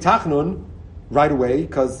want to say Tachnun right away,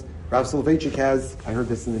 because Rav Soloveitchik has, I heard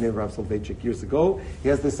this in the name of Rav Soloveitchik years ago, he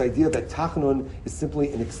has this idea that Tachnun is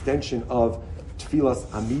simply an extension of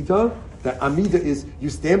Tefillas Amida, that Amida is, you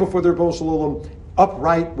stand before the Rebbeinu Shalom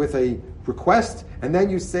upright with a request, and then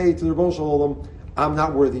you say to the Rebbeinu Shalom, I'm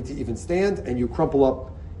not worthy to even stand, and you crumple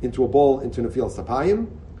up into a ball, into Nefil Sapayim.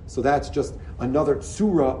 So that's just another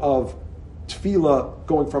tsura of tefillah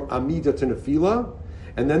going from Amida to Nefila.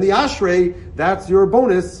 And then the Ashrei, that's your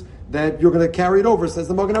bonus that you're going to carry it over, says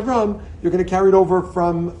the Magen Avram, you're going to carry it over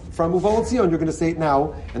from Uval Tzion, you're going to say it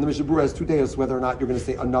now, and the Mishnah Berurah has 2 days whether or not you're going to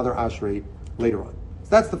say another Ashrei later on. So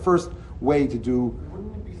that's the first way to do.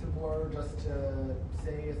 Wouldn't it be simpler just to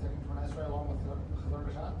say a second Shmon Esrei along with Chazaras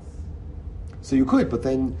Hashatz? So you could, but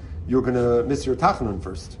then you're going to miss your Tachanun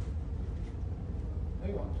first. No,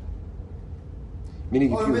 you won't.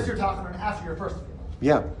 Meaning you miss your Tachanun after your first tefillah.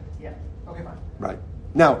 Yeah. Yeah. Okay, fine. Right.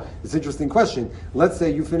 Now, it's an interesting question. Let's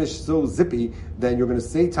say you finish so zippy, then you're going to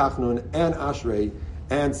say Tachanun and Ashrei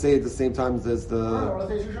and say at the same time as the... Or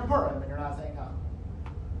let's say it's Rishon Purim and you're not saying Tachanun.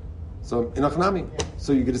 So, in Achanami. Yeah.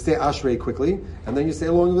 So you're going to say Ashrei quickly, and then you say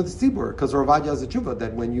along with the Tzibur, because Ravadia has a tshuva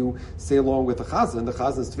that when you say along with the Chazan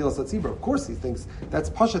is Tefillah Tzibur. Of course he thinks that's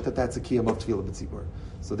Pashat, that's a kiyam of Tefillah B'tzibur.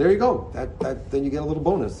 So there you go. That then you get a little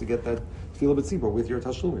bonus. You get that Tefillah B'tzibur with your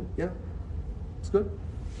Tashlumin. Yeah. It's good.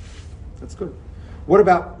 That's good. What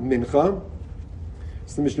about Mincha?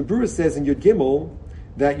 So the Mishnah Berurah says in Yud Gimel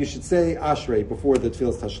that you should say Ashrei before the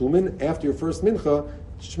Tefillah Tashlumin. After your first Mincha,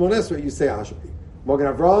 Shmon Esrei, you say Ashrei. Magen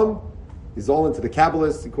Avraham, he's all into the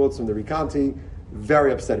Kabbalists. He quotes from the Rikanti.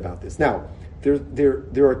 Very upset about this. Now,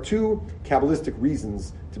 there are two Kabbalistic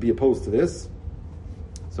reasons to be opposed to this.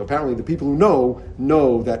 So apparently the people who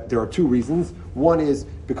know that there are two reasons. One is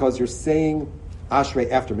because you're saying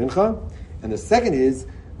Ashrei after Mincha, and the second is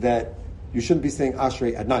that you shouldn't be saying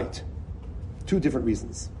Ashrei at night. Two different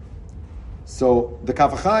reasons. So the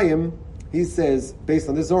Kaf HaChaim, he says, based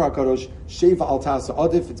on this Zohar HaKadosh, Sheva al Tasa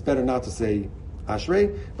Adif, it's better not to say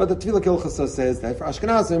Ashrei. But the Tefillah Kilchasa says that for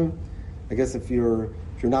Ashkenazim, I guess if you're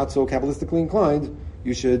not so Kabbalistically inclined,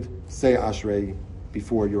 you should say Ashrei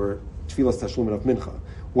before your Tefillah Tashlumin of Mincha.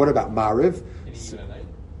 What about Mariv? Even at night?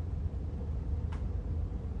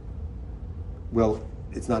 Well,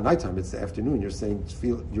 it's not nighttime, it's the afternoon. You're saying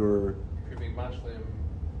you're... Being mashlim.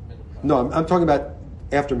 No, I'm talking about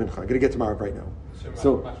after Mincha. I'm going to get to Mariv right now.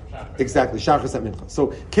 So exactly, Shachris at Mincha. So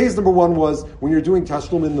case number one was when you're doing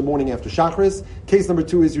Tashlumin in the morning after Shachris. Case number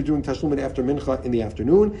two is you're doing Tashlumin after Mincha in the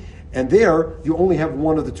afternoon. And there, you only have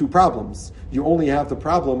one of the two problems. You only have the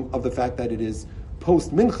problem of the fact that it is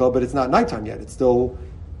post Mincha, but it's not nighttime yet. It's still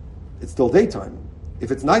daytime. If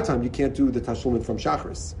it's nighttime, you can't do the Tashlumin from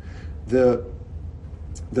Shachris.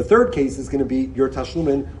 The third case is going to be your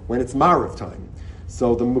Tashlumin when it's Mariv time.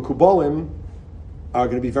 So the Mekubalim are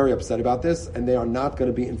going to be very upset about this, and they are not going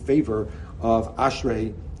to be in favor of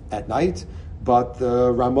Ashrei at night. But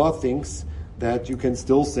the Ramah thinks that you can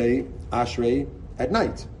still say Ashrei at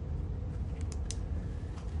night.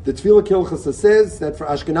 The Tefillah Kilchasa says that for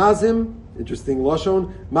Ashkenazim, interesting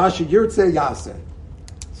lashon, Masha Yirtze Yaseh.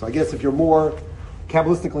 So I guess if you're more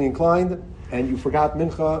Kabbalistically inclined and you forgot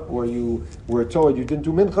Mincha, or you were told you didn't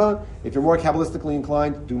do Mincha, if you're more Kabbalistically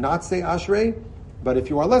inclined, do not say Ashrei. But if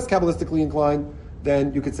you are less Kabbalistically inclined,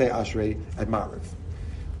 then you could say Ashrei at Mariv.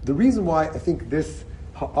 The reason why I think this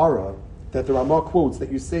ha'ara that the Ramah quotes,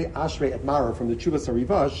 that you say Ashrei at Mariv from the Tshuvas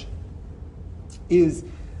HaRivash, is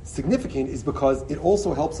significant is because it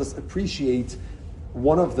also helps us appreciate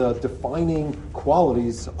one of the defining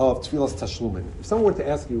qualities of Tfilas Tashlumin. If someone were to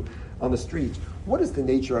ask you on the street, what is the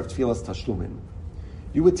nature of Tfilas Tashlumin?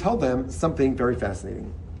 You would tell them something very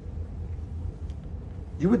fascinating.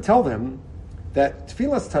 You would tell them that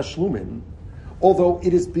Tfilas Tashlumin, although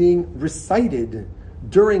it is being recited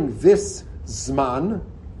during this Zman,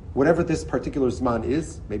 whatever this particular Zman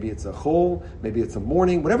is, maybe it's a Chol, maybe it's a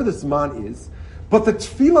morning, whatever the Zman is, but the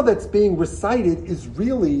Tefillah that's being recited is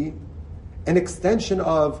really an extension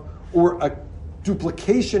of, or a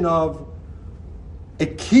duplication of, a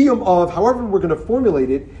kiyum of, however we're going to formulate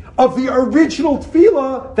it, of the original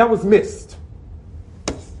Tefillah that was missed.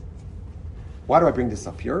 Why do I bring this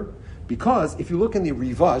up here? Because if you look in the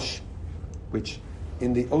Rivash, which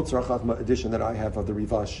in the Otzar Chachma edition that I have of the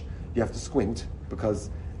Rivash, you have to squint, because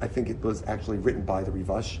I think it was actually written by the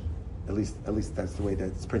Rivash. At least that's the way that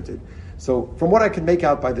it's printed. So from what I can make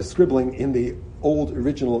out by the scribbling in the old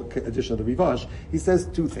original edition of the Rivash, he says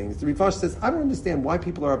two things. The Rivash says, I don't understand why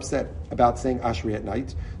people are upset about saying Ashrei at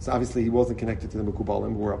night. So obviously he wasn't connected to the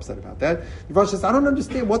Mekubalim who were upset about that. The Rivash says, I don't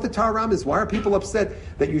understand what the Taharam is. Why are people upset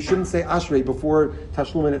that you shouldn't say Ashrei before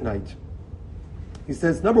Tashlumin at night? He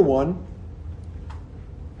says, number one,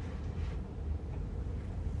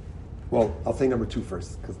 well, I'll say number two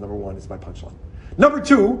first, because number one is my punchline. Number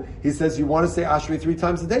two, he says you want to say Ashrei 3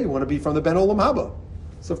 times a day. You want to be from the Ben Olam Haba.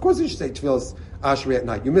 So of course you should say Tefillas Ashrei at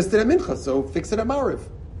night. You missed it at Mincha, so fix it at Mariv.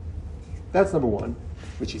 That's number one,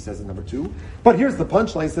 which he says in number two. But here's the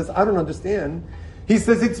punchline. He says, I don't understand. He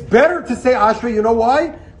says it's better to say Ashrei. You know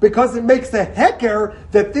why? Because it makes a heker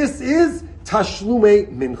that this is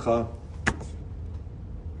Tashlume Mincha.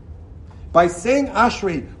 By saying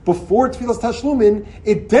Ashrei before Tfilas Tashlumin,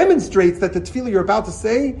 it demonstrates that the Tefillah you're about to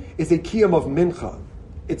say is a Kiyam of Mincha.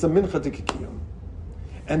 It's a Mincha de Kiyam.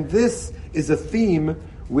 And this is a theme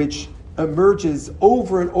which emerges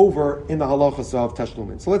over and over in the halachas of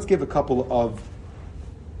Tashlumin. So let's give a couple of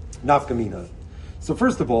nafkamina. So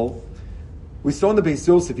first of all, we saw in the Beis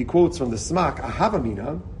Yosef, he quotes from the Smak, a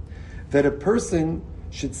havamina, that a person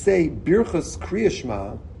should say Birchas Kriya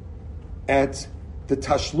Shema at the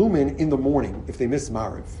Tashlumin in the morning if they miss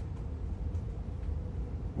Mariv.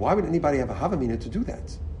 Why would anybody have a havamina to do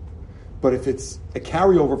that? But if it's a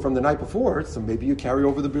carryover from the night before, so maybe you carry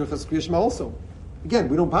over the Birchas Kriya Shema also. Again,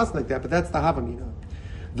 we don't pass like that, but that's the havamina.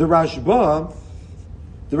 The Rashba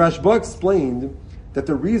explained that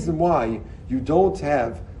the reason why you don't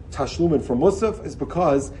have Tashlumin from Musaf is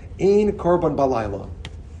because Ein Korban Balayla.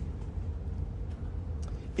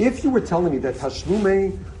 If you were telling me that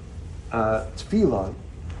Tashlume Tefillah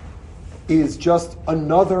is just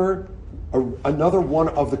another one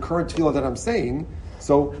of the current Tefillah that I'm saying,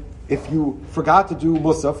 so if you forgot to do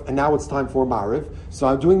Musaf and now it's time for Mariv, so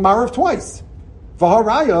I'm doing Mariv twice.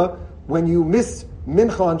 V'haraya, when you miss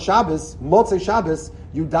Mincha on Shabbos, Motzei Shabbos,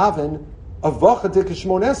 you daven Avacha Dika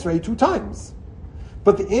Shmon Esrei 2 times.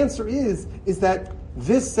 But the answer is that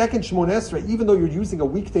this second Shmon Esrei, even though you're using a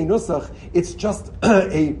weekday nusach, it's just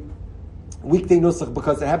a weekday nusach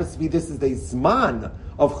because it happens to be this is the Zman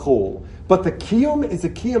of Chol. But the Kiyum is a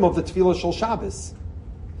Kiyum of the Tefillah Shel Shabbos.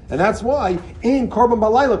 And that's why in Korban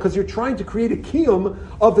Balayla, because you're trying to create a Kiyum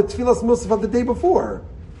of the Tefillas Musaf of the day before.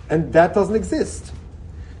 And that doesn't exist.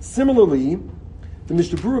 Similarly, the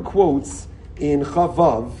Mishnah Berurah quotes in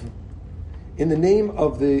Chavav, in the name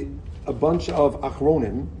of a bunch of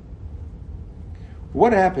Achronim,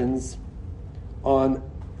 what happens on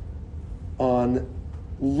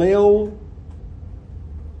Leil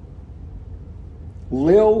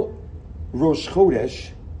Rosh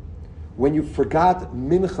Chodesh when you forgot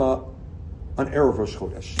Mincha on Erev Rosh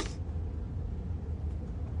Chodesh.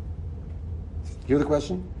 Hear the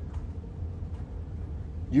question?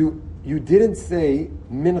 You didn't say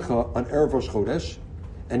Mincha on Erev Rosh Chodesh,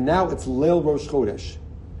 and now it's Leil Rosh Chodesh.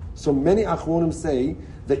 So many Achronim say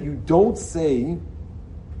that you don't say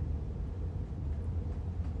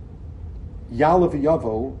Ya'alav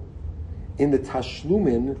Yavo in the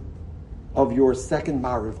Tashlumin of your second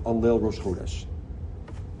Mariv on Leil Rosh Chodesh.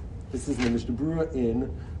 This is the Mishnah Berurah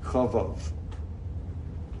in Chavav.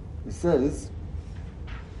 It says,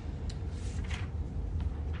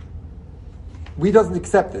 he doesn't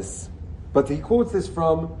accept this, but he quotes this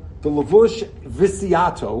from the Lavush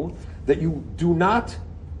Visiato, that you do not,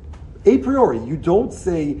 a priori, you don't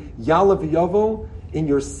say Ya'alav Yavo in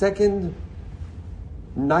your second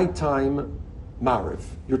nighttime Mariv,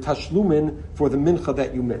 your Tashlumin for the Mincha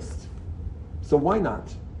that you missed. So why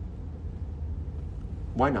not?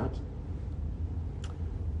 Why not?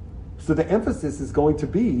 So the emphasis is going to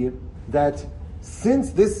be that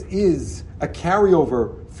since this is a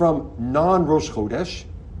carryover from non-Rosh Chodesh,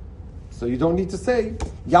 so you don't need to say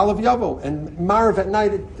Ya'alav Yavo. And Mariv at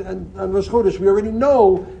night on Rosh Chodesh, we already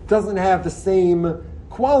know doesn't have the same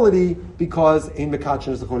quality because Ein Mekachin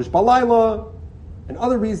is the Chodesh Balayla and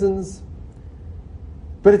other reasons.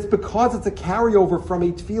 But it's because it's a carryover from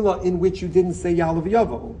a tefillah in which you didn't say Ya'alav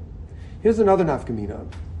Yavo. Here's another nafkamina.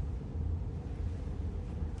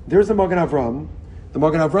 There's a Magen Avram. The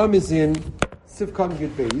Magen Avram is in Sivkot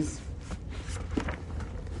Yud Beis.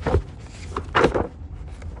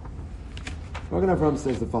 Magen Avram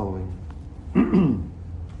says the following. I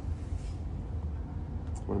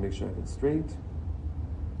want to make sure I have it straight.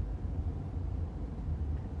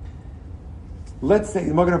 Let's say,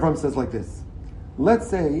 the Magen Avram says like this. Let's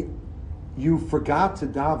say you forgot to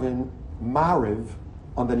daven Mariv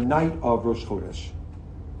on the night of Rosh Chodesh.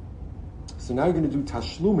 So now you're going to do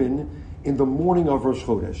Tashlumin in the morning of Rosh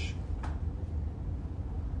Chodesh.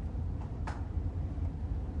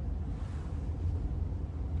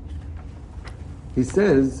 He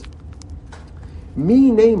says,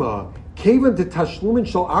 Mi nema kevan de Tashlumin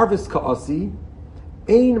shal arvis ka'asi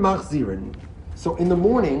ein machzirin. So in the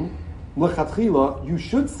morning, lechatchila, you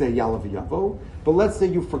should say Ya'alav Yavo, but let's say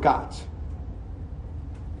you forgot.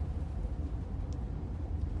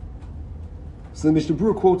 So the Mishnah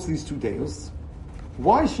Berurah quotes these 2 deos.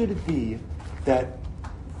 Why should it be that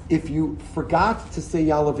if you forgot to say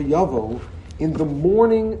Ya'alav Yavo in the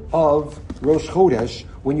morning of Rosh Chodesh,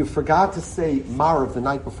 when you forgot to say Mariv the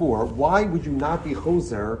night before, why would you not be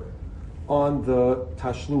choser on the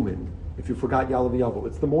Tashlumin if you forgot Ya'alav Yavo?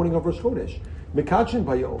 It's the morning of Rosh Chodesh. Mekachin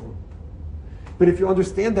bayom. But if you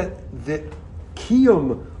understand that the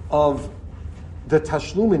kiyum of the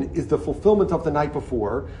Tashlumin is the fulfillment of the night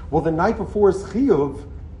before, well, the night before's chiyuv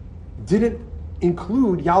didn't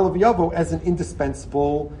include Ya'alav Yavo as an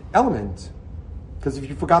indispensable element. Because if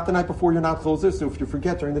you forgot the night before, you're not choser. So if you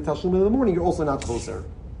forget during the Tashlumin in the morning, you're also not choser.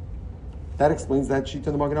 That explains that sheet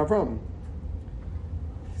in the Magen Avram.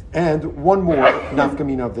 And one more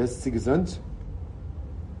nafkamina of this, Sigisund.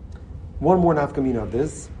 One more nafkamina of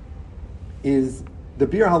this is the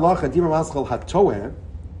Bir Halacha Dibur Maschal Hatoeh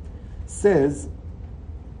says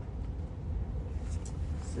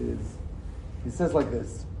like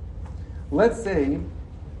this. Let's say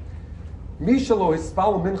Mishalo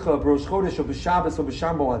Hispal Mincha B'Rosh Chodesh or B'Shabbos or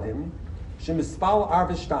B'Shar Moadim Shemispal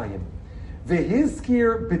Arba Shtayim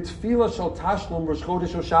V'Hizkir B'Tfila Shal Tashlum Rosh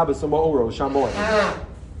Chodesh or Shabbos or Ma'oro Shar Moadim.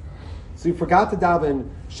 So you forgot to daven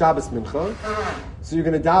Shabbos Mincha. So you're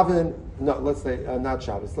going to daven, no, let's say, not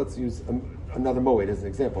Shabbos. Let's use another Moed as an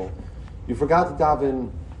example. You forgot to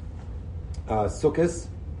daven Sukkos,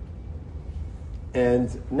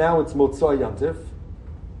 and now it's Motzoi Yom Tif.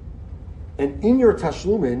 And in your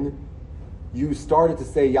Tashlumin, you started to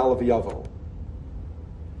say Yalav Yavo.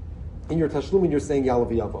 In your Tashlumin, you're saying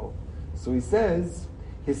Yalav Yavo. So he says,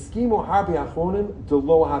 Hiskimo Harbi Achronim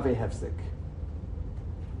Delo Have Hefsik.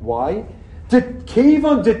 Why? It's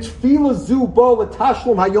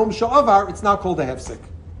not called a hefsek.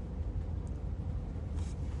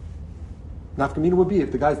 Nafkamina would be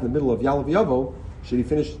if the guy's in the middle of Yalav Yavo, should he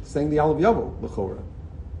finish saying the Yalav Yavo l'chora?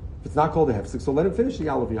 If it's not called a hefsek, so let him finish the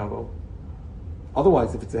Yalav Yavo.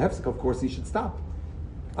 Otherwise, if it's a hefsek, of course he should stop.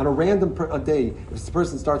 On a random day, if this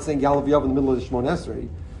person starts saying Yalav Yavo in the middle of the Shemon Esrei,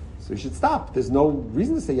 so he should stop. There's no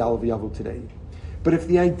reason to say Yalav Yavo today. But if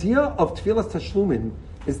the idea of Tfilas Tashlumin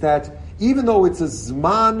is that even though it's a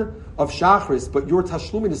Zman of Shachris, but your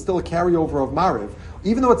Tashlumin is still a carryover of Mariv,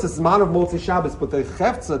 even though it's a Zman of Motzei Shabbos, but the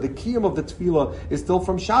Chefza, the Kiyum of the Tefillah, is still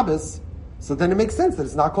from Shabbos, so then it makes sense that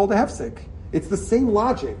it's not called a Hefsek. It's the same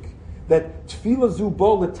logic that Tefillah Zu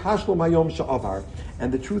Bo L'Tashlum Hayom Sha'avar.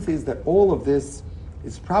 And the truth is that all of this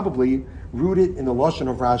is probably rooted in the Lashon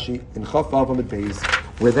of Rashi in Chaf Vav Amud Beis,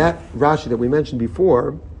 where that Rashi that we mentioned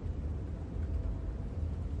before,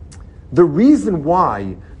 the reason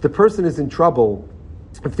why the person is in trouble,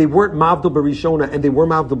 if they weren't Mavdal Barishona and they were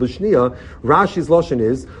Mavdal B'Shniya, Rashi's Lashon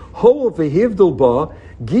is, Ho v'hivdal ba,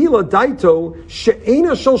 Gila daito,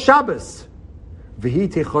 she'ena shal Shabbos, v'hi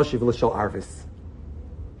techoshiv l'shal arvis.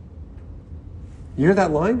 You hear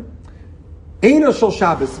that line? Eina shal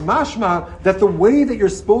Shabbos, mashma, that the way that you're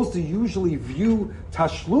supposed to usually view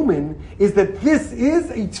Tashlumin is that this is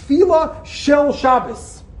a Tefillah shel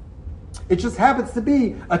Shabbos. It just happens to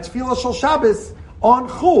be a Tefillah Shel Shabbos on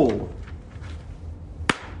Chul.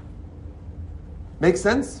 Make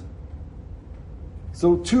sense?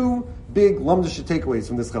 So two big Lamdisha takeaways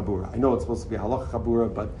from this Chabura. I know it's supposed to be a Halacha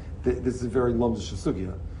Chabura, but this is a very Lamdisha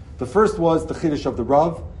Sugya. The first was the Chiddush of the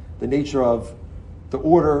Rav, the nature of the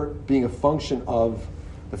order being a function of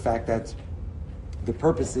the fact that the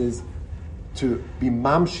purpose is to be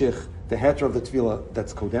mamshich, the heter of the Tefillah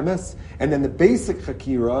that's Kodemes, and then the basic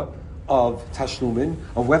Chakira of Tashlumin,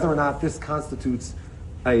 of whether or not this constitutes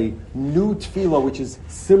a new tefillah which is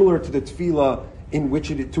similar to the tefillah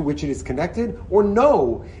to which it is connected, or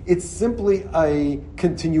no, it's simply a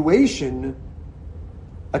continuation,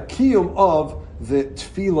 a kiyum of the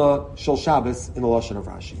tefillah shel Shabbos in the Lashon of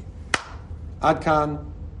Rashi. Adkan,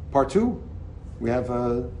 part 2. We have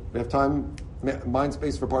time, mind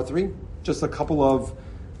space for part 3. Just a couple of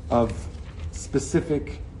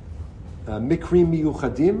specific mikrim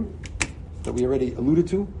miyuchadim that we already alluded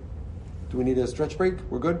to. Do we need a stretch break?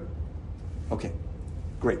 We're good? Okay,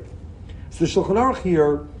 great. So the Shulchan Aruch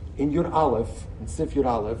here in Yud Aleph, in Sif Yud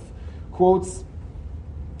Aleph, quotes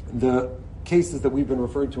the cases that we've been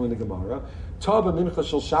referring to in the Gemara. Tava mincha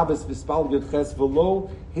shel Shabbos v'spal Yud Ches v'lo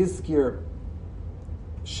hiskir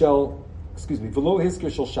shel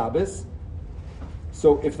Shabbos.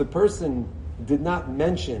 So if the person did not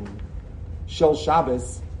mention shel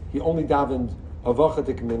Shabbos, he only davened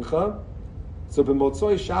avachatik mincha. So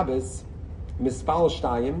b'motzoi Shabbos mispal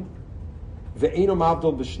shtayim ve'eno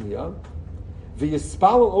mavdol b'shniya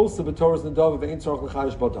ve'yispal also b'toras nadav ve'en tzorach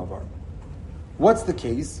l'chadish b'davar. What's the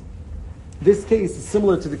case? This case is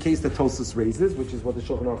similar to the case that Tosfos raises, which is what the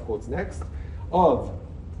Shulchan Aruch quotes next, of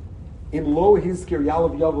in lo hizkir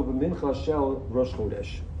yalav yavo b'mincha shel Rosh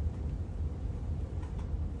Chodesh.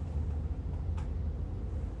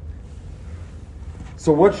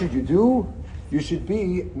 So what should you do? You should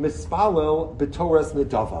be mispalel b'toras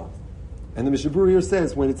nedava. And the Mishnah Berurah here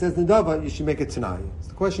says, when it says nedava, you should make it tanai. So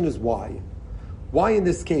the question is why? Why in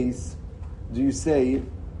this case do you say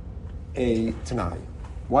a tanai?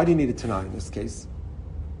 Why do you need a tanai in this case?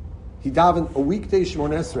 He davened a weekday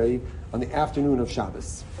Shemon Esrei on the afternoon of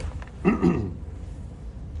Shabbos.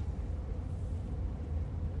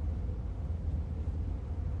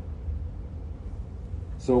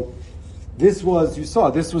 So this was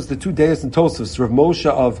the two Deis and Tosfos, Rav Moshe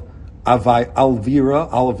of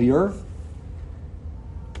Alvir,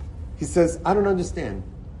 He says, I don't understand.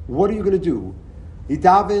 What are you going to do? He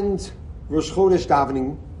davened Rosh Chodesh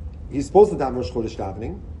davening. He's supposed to daven Rosh Chodesh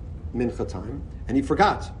davening, Mincha time, and he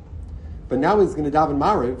forgot. But now he's going to daven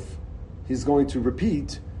Mariv. He's going to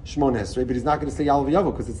repeat Shmon Esrei, but he's not going to say Yalav Yavo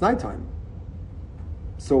because it's nighttime.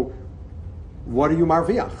 So, what are you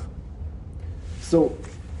marviach? So,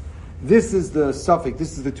 this is the suffix.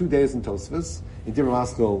 This is the 2 days in Tosfos in Divrei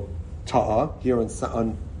Maskil Ta'a here on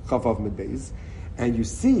Chavav Medbeis, and you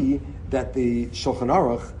see that the Shulchan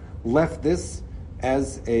Aruch left this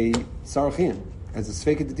as a sarachin, as a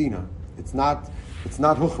Sfeika Dedina. It's not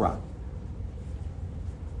Huchra.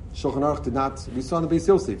 Shulchan Aruch did not. We saw in the Beis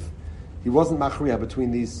Yosef, he wasn't machriya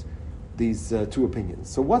between these two opinions.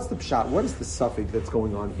 So what's the pshat? What is the suffix that's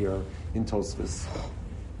going on here in Tosfos?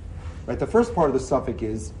 Right. The first part of the suffix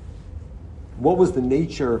is, what was the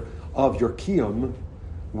nature of your kiyum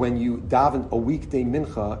when you davened a weekday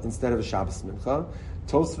mincha instead of a Shabbos mincha?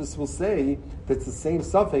 Tosfos will say that's the same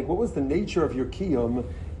suffix. What was the nature of your kiyum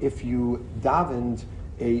if you davened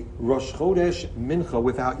a Rosh Chodesh mincha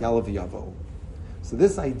without Yalav Yavo? So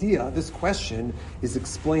this idea, this question, is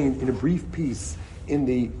explained in a brief piece in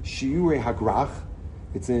the Shiurei Hagrach.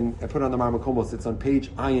 It's I put it on the Mar Makomos. It's on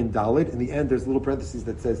page Ayin Dalid. In the end, there's a little parenthesis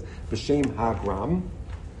that says B'Shem Hagram.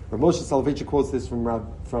 Rav Moshe Soloveitchik quotes this from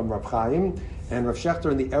Rav Chaim, and Rav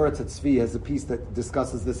Shechter in the Eretz HaTzvi has a piece that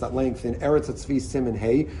discusses this at length in Eretz HaTzvi Siman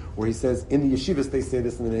Hey, where he says in the yeshivas they say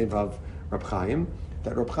this in the name of Rav Chaim,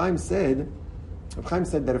 that Rav Chaim said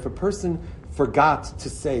that if a person forgot to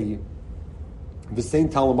say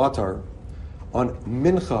V'sein Talamatar on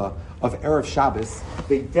Mincha of Erev Shabbos,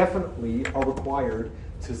 they definitely are required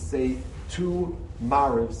to say 2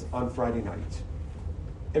 Marivs on Friday night.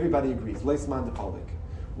 Everybody agrees. Leisman de Palik.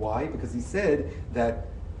 Why? Because he said that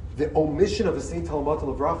the omission of a V'sein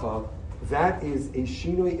Talamatar Levracha, that is a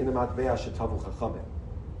shinui in the Matbea Shetavu Chachamim.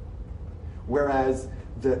 Whereas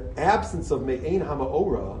the absence of Me'ein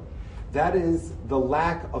HaMa'ora, that is the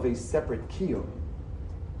lack of a separate kiyum.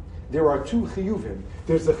 There are 2 chiyuvim.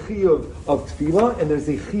 There's a chiyuv of tefillah, and there's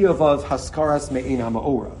a chiyuv of haskaras me'ein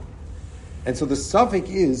ha'ma'ora. And so the suffix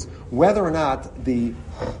is whether or not the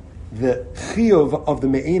chiyuv of the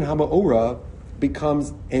me'ein ha'ma'ora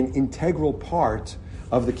becomes an integral part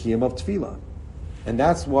of the kiyum of tefillah. And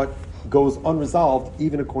that's what goes unresolved,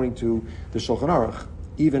 even according to the Shulchan Aruch,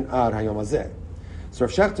 even ad hayom hazeh. So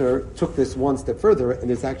Rav Shechter took this one step further, and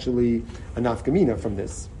there's actually a nafkamina from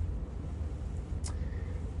this.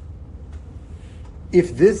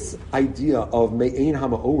 If this idea of Me'ein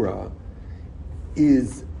HaMa'ora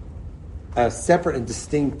is a separate and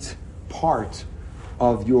distinct part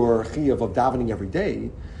of your chiyuv of davening every day,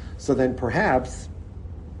 so then perhaps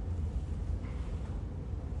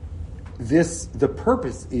the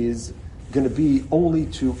purpose is going to be only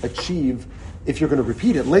to achieve, if you're going to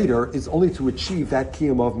repeat it later, is only to achieve that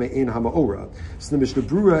kiyum of Me'ein HaMa'ora. So the Mishnah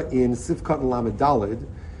Brura in Sifkat and Lamed Dalid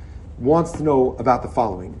wants to know about the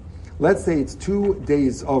following. Let's say it's 2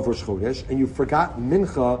 days of Rosh Chodesh, and you forgot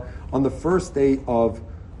Mincha on the first day of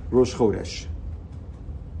Rosh Chodesh.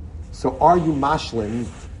 So are you mashlim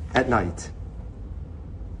at night?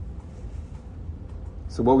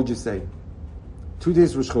 So what would you say? 2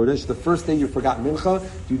 days Rosh Chodesh, the first day you forgot Mincha,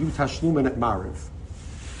 do you do Tashlumin at Mariv?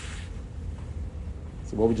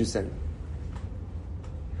 So what would you say?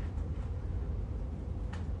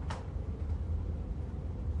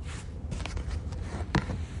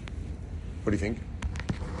 What do you think?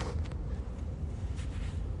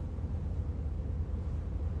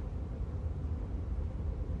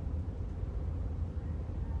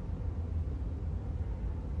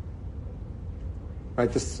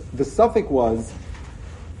 Right. The suffix was,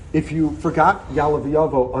 if you forgot Yalav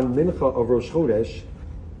Yavo on Mincha of Rosh Chodesh,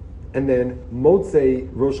 and then Motzei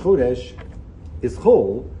Rosh Chodesh is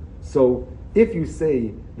Chol, so if you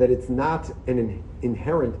say that it's not an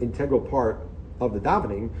inherent integral part of the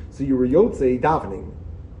davening, so you were yotzei davening.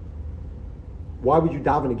 Why would you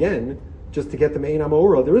daven again just to get the Me'ein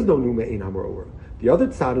HaMa'ora? There is no new Me'ein HaMa'ora. The other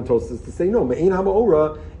tzad in Tosfos is to say no, Me'ein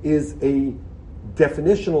HaMa'ora is a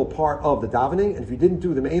definitional part of the davening, and if you didn't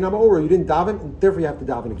do the Me'ein HaMa'ora, you didn't daven, and therefore you have to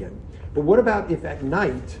daven again. But what about if at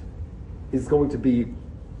night is going to be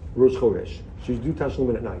Rosh Chodesh? Should you do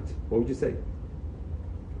Tashlumin at night? What would you say?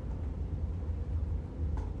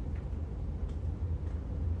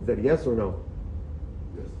 Is that a yes or no?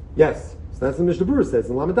 Yes. So that's what Mishnah Berurah says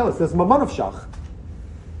in Lamed Daled. It says Maman of Shach.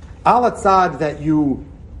 Al Atzad that you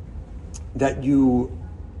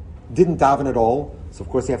didn't daven at all, so of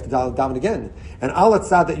course you have to daven again. And Al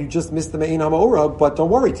Atzad that you just missed the Me'ein HaMa'ora, but don't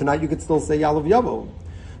worry, tonight you could still say Yalav Yavo.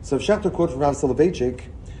 So Shechter quoted from Rav Soloveitchik,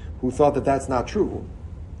 who thought that that's not true.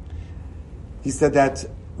 He said that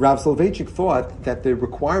Rav Soloveitchik thought that the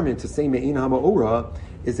requirement to say Me'in HaMa'ora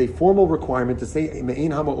is a formal requirement to say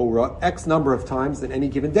Me'in HaMa'ora X number of times in any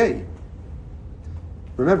given day.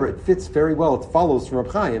 Remember, it fits very well. It follows from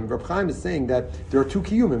Reb Chaim. Reb Chaim is saying that there are two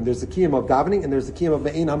kiyumim. There's a kiyum of davening and there's a kiyum of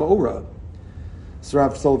Me'in HaMa'ora. So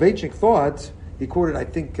Rav Soloveitchik thought, he quoted, I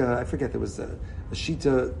think, I forget, there was a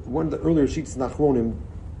shita, one of the earlier sheets in Achronim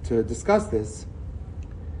to discuss this.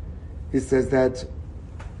 He says that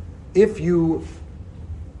if you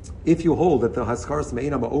hold that the Haskaras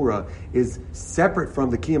Me'in HaMa'ora is separate from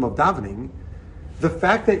the kiyum of davening, the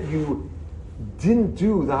fact that you didn't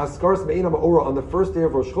do the Haskaras Me'in HaMa'ora on the first day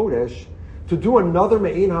of Rosh Chodesh, to do another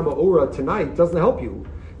Me'in HaMa'ora tonight doesn't help you.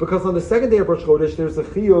 Because on the second day of Rosh Chodesh, there's a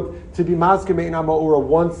chiyuv to be Mazker Me'in HaMa'ora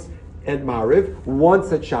once at Mariv,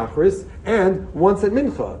 once at Shachris, and once at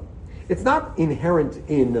Mincha. It's not inherent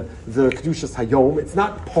in the Kedushas Hayom. It's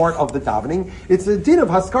not part of the davening. It's a din of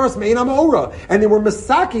Haskaras Me'in HaMa'ora. And they were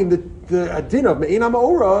masaking the din of Me'in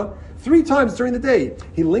HaMa'ora 3 times during the day.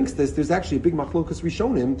 He links this. There's actually a big machlokas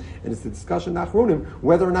rishonim, and it's the discussion in Achronim,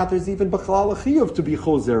 whether or not there's even b'chalal a chiyuv to be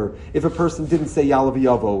choser if a person didn't say Yalav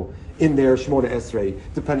Yavo in their Shmona Esrei,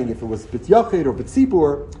 depending if it was B't Yachid or B't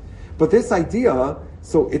Tzibur. But this idea,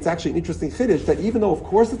 so it's actually an interesting chiddush that even though, of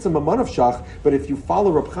course, it's a maman of shach, but if you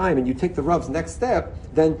follow Reb Chaim and you take the Rav's next step,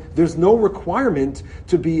 then there's no requirement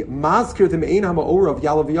to be mazkir the Me'in HaMa'ora of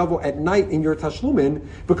Yalav Yavo at night in your tashlumin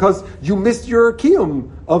because you missed your kiyum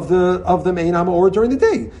of the Me'in HaMa'ora during the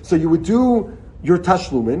day. So you would do your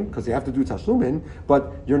tashlumin, because you have to do tashlumin,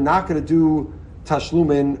 but you're not going to do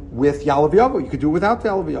tashlumin with Yalav Yavo. You could do it without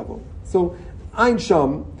Yalav Yavo. So, Ein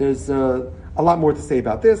Sham, there's a lot more to say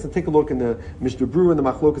about this, and take a look in the Mishnah Berurah and the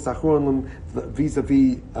Machlokas Achronim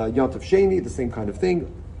vis-a-vis Yontif Sheni, the same kind of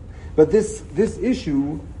thing. But this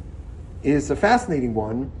issue is a fascinating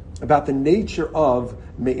one about the nature of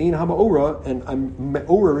Me'in HaMa'ora, and I'm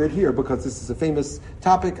Me'ora it here because this is a famous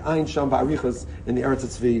topic, Ein Sham Ba'arichas, in the Eretz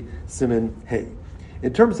Tzvi Siman Hey.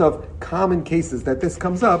 In terms of common cases that this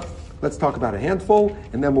comes up, let's talk about a handful,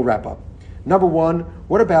 and then we'll wrap up. Number one,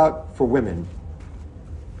 what about for women?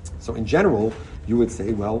 So in general, you would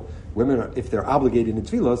say, well, women, if they're obligated in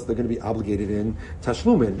tefillos, they're going to be obligated in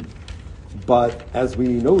tashlumin. But as we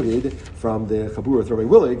noted from the Chabur with Rabbi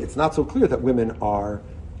Willig, it's not so clear that women are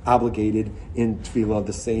obligated in tefillah,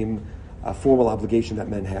 the same formal obligation that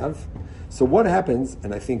men have. So what happens,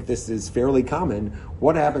 and I think this is fairly common,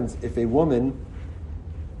 what happens if a woman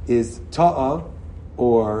is ta'ah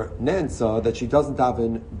or nensa that she doesn't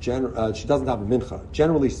daven mincha.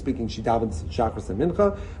 Generally speaking, she davens shachris and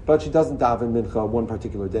mincha, but she doesn't daven mincha one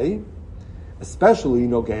particular day, especially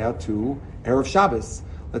nogea to erev Shabbos.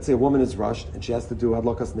 Let's say a woman is rushed and she has to do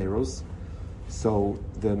hadlakas neros. So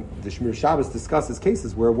the Shmir Shabbos discusses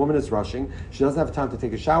cases where a woman is rushing, she doesn't have time to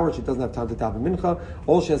take a shower, she doesn't have time to daven mincha,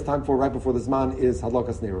 all she has time for right before the Zman is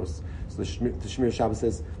hadlakas neros. So the Shmir Shabbos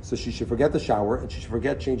says, so she should forget the shower, and she should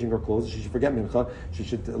forget changing her clothes, she should forget mincha, she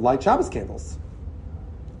should light Shabbos candles.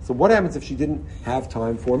 So what happens if she didn't have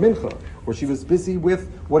time for mincha, or she was busy with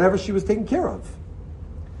whatever she was taking care of?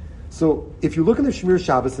 So if you look at the Shmir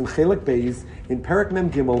Shabbos in Chelek Beis, in Perek Mem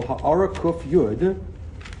Gimel, Ha'ara Kuf Yud,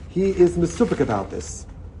 he is mesupik about this.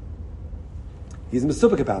 He's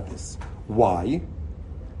mesupik about this. Why?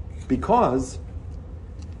 Because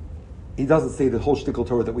he doesn't say the whole shtickle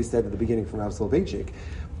Torah that we said at the beginning from Rav Soloveitchik.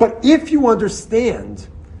 But if you understand,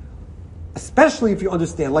 especially if you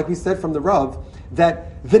understand, like we said from the Rav,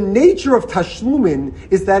 that the nature of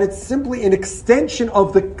Tashlumin is that it's simply an extension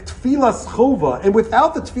of the Tfilas Chova, and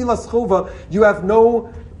without the Tfilas Chova, you have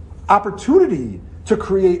no opportunity to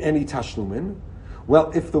create any Tashlumin.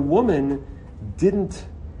 Well, if the woman didn't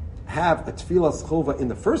have a Tfilas Chova in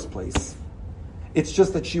the first place, it's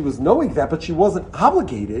just that she was knowing that, but she wasn't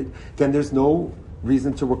obligated, then there's no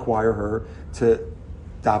reason to require her to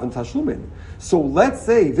daven Tashlumin. So let's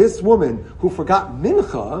say this woman who forgot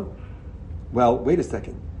Mincha, well, wait a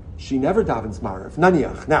second, she never davens Mariv,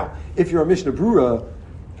 Naniach. Now, if you're a Mishnah Berurah,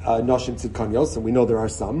 Noshim Tzidkanyos, and we know there are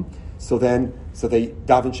some, so they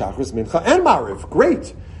daven Shachris, Mincha, and Mariv,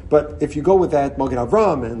 great. But if you go with that Magen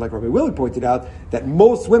Avram, and like Rabbi Willie pointed out, that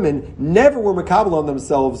most women never were makabel on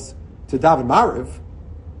themselves to daven Mariv,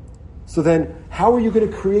 so then how are you going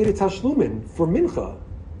to create a Tashlumin for Mincha?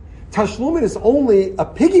 Tashlumin is only a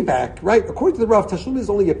piggyback, right? According to the Rav, Tashlumin is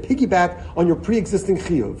only a piggyback on your pre-existing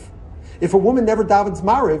chiyuv. If a woman never davens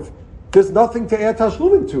Mariv, there's nothing to add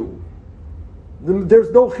Tashlumin to.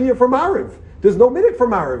 There's no chiyuv for Mariv. There's no minute for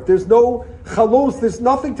Mariv. There's no chalos. There's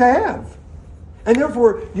nothing to have. And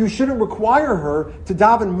therefore, you shouldn't require her to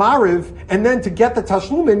daven Mariv and then to get the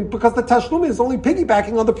Tashlumin, because the Tashlumin is only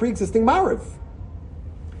piggybacking on the pre-existing Mariv.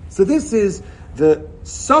 So this is the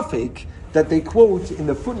suffix that they quote in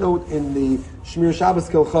the footnote in the Shmir Shabbos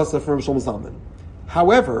Kel Chasa from Shlomo Zalman.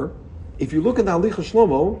 However, if you look at the Halicha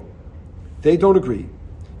Shlomo, they don't agree.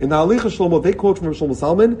 In the Halicha Shlomo, they quote from Shlomo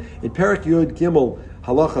Zalman in Perek Yud Gimel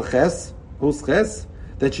Halacha Ches, Hus Ches,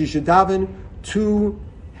 that she should daven two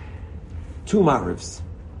Marivs.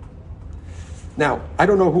 Now, I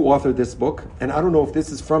don't know who authored this book, and I don't know if this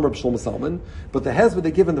is from Reb Shlomo Zalman, but the hezbollah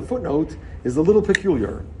they give in the footnote is a little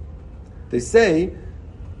peculiar. They say,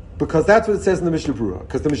 because that's what it says in the Mishnah Berurah,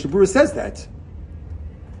 because the Mishnah Berurah says that.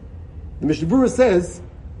 The Mishnah Berurah says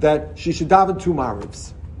that she should daven two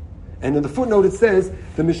Marivs. And in the footnote it says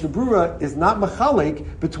the Mishnah Berurah is not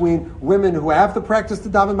machalik between women who have the practice to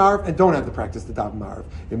daven Mariv and don't have the practice to daven Mariv.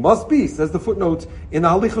 It must be, says the footnote in the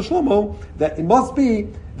Halicha Shlomo, that it must be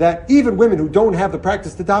that even women who don't have the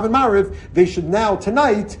practice to daven Mariv, they should now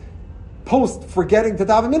tonight, post forgetting to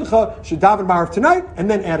daven Mincha, should daven Mariv tonight and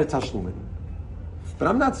then add a Tashlumin. But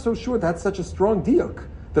I'm not so sure that's such a strong diuk.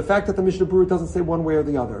 The fact that the Mishnah Berurah doesn't say one way or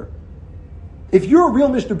the other. If you're a real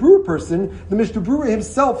Mishnah Berurah person, the Mishnah Berurah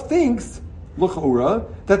himself thinks, l'chaura,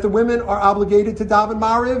 that the women are obligated to daven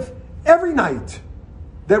Mariv every night.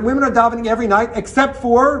 That women are davening every night, except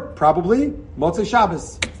for, probably, Motzei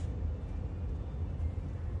Shabbos.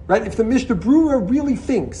 Right? If the Mishnah Berurah really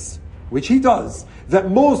thinks, which he does, that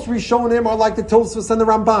most Rishonim are like the Tosfos and the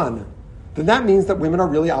Ramban, then that means that women are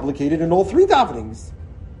really obligated in all three davenings.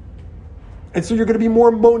 And so you're going to be more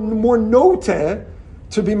noteh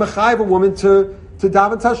to be mechayiv a woman to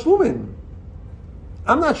daven tashlumin.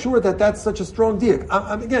 I'm not sure that that's such a strong diak.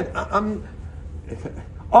 I'm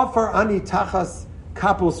Afar ani tachas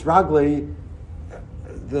kapos raglei,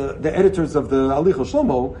 the editors of the Halicha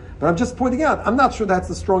Shlomo, but I'm just pointing out, I'm not sure that's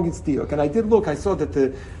the strongest diak. And I did look, I saw that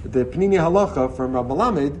the Panini Halacha from Rav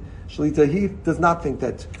Malamed, Shalita, he does not think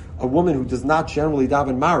that a woman who does not generally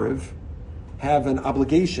daven Mariv have an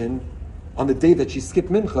obligation on the day that she skipped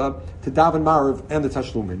Mincha to daven Mariv and the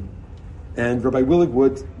Tashlumin. And Rabbi Willig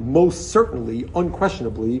would most certainly,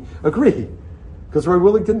 unquestionably, agree. Because Rabbi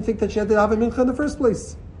Willig didn't think that she had to daven Mincha in the first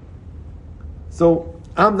place. So,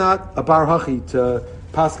 I'm not a bar hachi to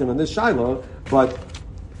paskin on this shaila, but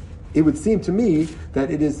it would seem to me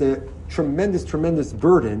that it is a tremendous, tremendous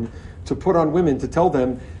burden to put on women to tell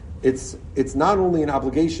them it's not only an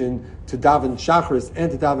obligation to daven Shacharis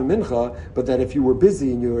and to daven Mincha, but that if you were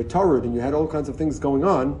busy and you were tired and you had all kinds of things going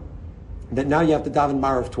on, that now you have to daven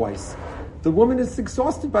Mariv twice. The woman is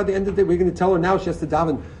exhausted by the end of the day. We're going to tell her now she has to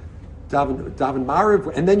daven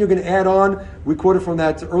Mariv, and then you're going to add on, we quoted from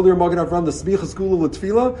that earlier Magen Avram, the Smicha School of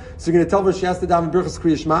Tefillah, so you're going to tell her she has to daven Birchas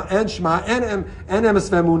Kriya Shema, and Emes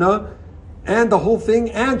V'Emunah, and the whole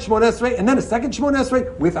thing, and Shmon Esrei, and then a second Shmon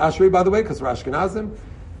Esrei, with Ashrei, by the way, because we're Ashkenazim.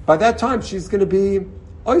 By that time, she's going to be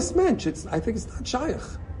ois mensch. I think it's not shaykh.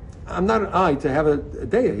 I'm not an eye to have a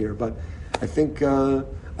day here, but I think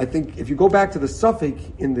if you go back to the suffix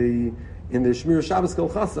in the Shmir Shabbos Kel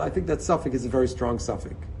Chasa, I think that suffix is a very strong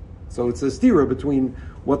suffix. So it's a stira between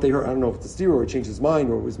what they heard. I don't know if it's a stira or changed his mind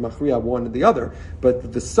or it was machriya one or the other,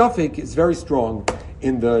 but the suffix is very strong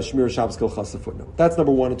in the Shmir Shabbos Kel Chasa footnote. That's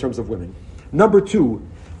number one in terms of women. Number two,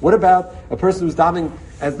 what about a person who's davening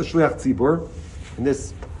as the Shliach Tzibur? And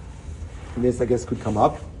this, I guess, could come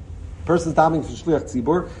up. Person's davening for Shliach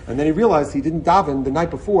Tzibur, and then he realized he didn't daven the night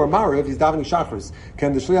before Mariv, he's davening Shachris.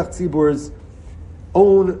 Can the Shliach Tzibur's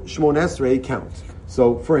own Shmon Esrei count?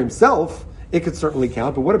 So for himself, it could certainly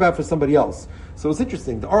count, but what about for somebody else? So it's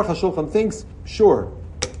interesting. The Aruch HaShulchan thinks, sure,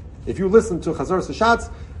 if you listen to Chazar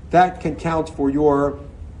Sashatz, that can count for your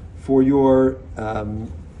Tfilas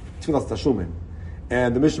Tashlumin.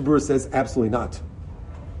 And the Mishnah Berurah says absolutely not.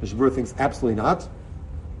 Mishnah Berurah thinks absolutely not.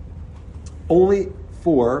 Only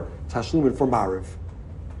for Tashlumin for Mariv.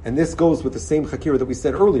 And this goes with the same Chakira that we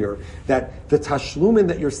said earlier, that the Tashlumin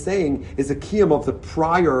that you're saying is a kiyum of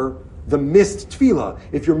the missed Tefillah.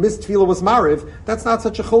 If your missed Tefillah was Mariv, that's not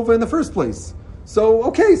such a chova in the first place. So,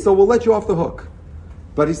 okay, so we'll let you off the hook.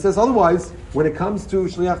 But he says otherwise, when it comes to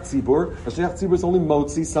Shliach Tzibur, a Shliach Tzibur is only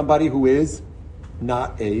motzi, somebody who is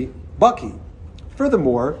not a baki.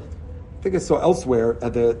 Furthermore, I think I saw elsewhere,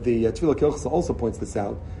 the Tefillah Kilchasa also points this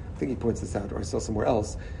out. I think he points this out, or I saw somewhere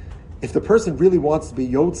else. If the person really wants to be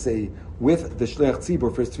Yotzei with the Shliach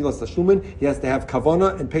Tzibur for his Tfilas Tashlumin, he has to have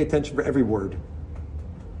kavana and pay attention for every word.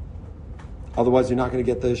 Otherwise, you're not going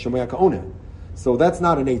to get the Shomaya Ka'oneh. So that's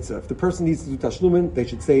not an eitzah. If the person needs to do Tashlumin, they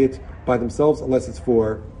should say it by themselves, unless it's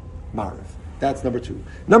for Mariv. That's number two.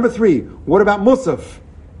 Number three, what about Musaf?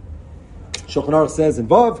 Shulchan Aruch says in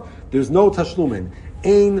Vav, there's no Tashlumin.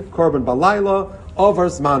 Ein Korban Balayla, Avar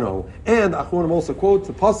Zmano. And Achronim also quotes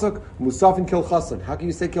the pasuk Musafin Kil Chasan. How can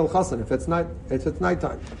you say Kil Chasan if it's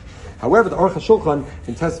nighttime? However, the Aruch HaShulchan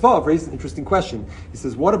in Tesvav raises an interesting question. He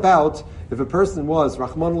says, what about if a person was,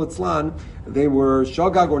 Rahman Litzlan, they were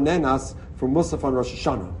Shagag or Nenas for Musaf on Rosh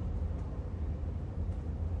Hashanah?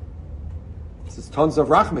 This is tons of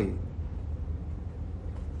Rachmi.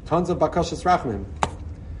 Tons of Bakashas Rachmim.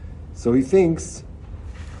 So he thinks,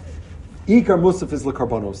 Ikar Musaf is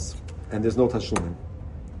L'karbanos, and there's no Tashlumin.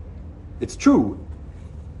 It's true.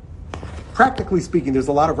 Practically speaking, there's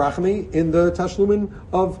a lot of rachmi in the tashlumin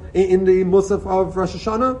in the musaf of Rosh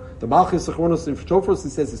Hashanah. The Malchus Zechronos and Shofros, he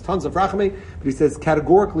says there's tons of rachmi, but he says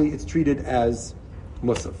categorically it's treated as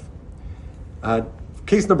musaf.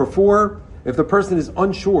 Case number 4, if the person is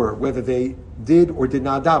unsure whether they did or did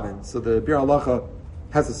not daven, so the Bir Halacha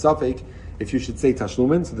has a suffix if you should say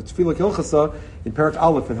tashlumin. So the Tefillah Kilchasa in Parak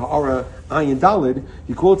Aleph and Ha'ara Ayin Dalid,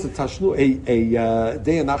 he quotes a Deya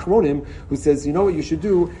Nachronim who says, you know what you should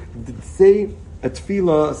do? Say a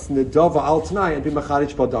Tefillah Snedava Al Tanai and be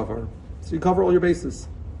Machadich Badavar. So you cover all your bases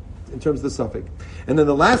in terms of the suffix. And then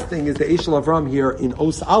the last thing is the Eshel Avram here in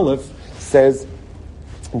Os Aleph says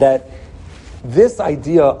that this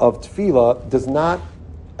idea of Tefillah does not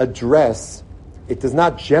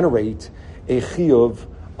generate a chiyuv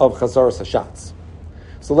of Chazaras Hashatz.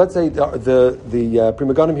 So let's say the Pri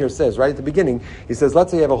Megadim here says, right at the beginning, he says, let's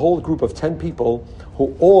say you have a whole group of 10 people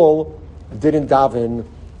who all didn't daven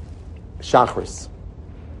Shachris.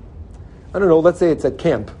 I don't know, let's say it's at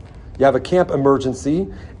camp. You have a camp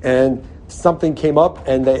emergency and something came up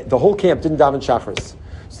and the whole camp didn't daven Shachris.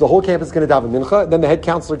 So the whole camp is going to daven Mincha. Then the head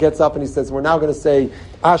counselor gets up and he says, we're now going to say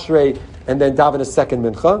Ashrei and then daven a second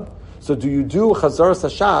Mincha. So do you do Chazaras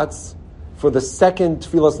Hashatz for the second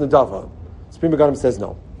Tfilas Nedava? Pri Megadim says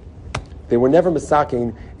no. They were never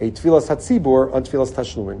misaking a Tfilas Hatzibur on Tfilas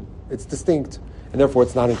Tashlumin. It's distinct, and therefore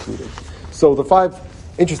it's not included. So the 5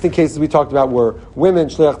 interesting cases we talked about were women,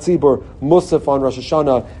 Shleach Tzibur, Musaf on Rosh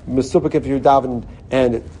Hashanah, Mesupik if you're daven,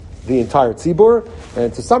 and the entire Tzibur.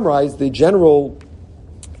 And to summarize, the general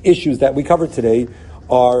issues that we covered today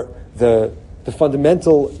are the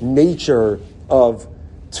fundamental nature of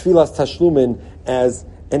Tfilas Tashlumin as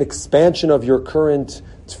an expansion of your current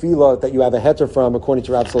tefillah that you have a heter from, according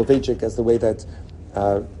to Rav Soloveitchik, as the way that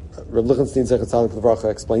Rav Lichtenstein Zecher Tzaddik Levracha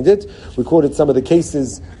explained it. We quoted some of the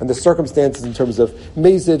cases and the circumstances in terms of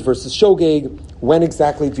Mezid versus Shogeg. When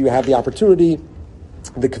exactly do you have the opportunity?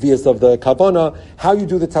 The kaviyas of the kavana, how you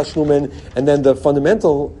do the tashlumin, and then the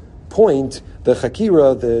fundamental point, the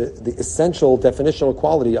chakira, the essential definitional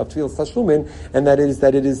quality of tefillah tashlumin, and that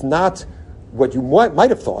it is not what you might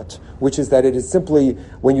have thought, which is that it is simply,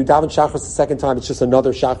 when you daven Shachris the second time, it's just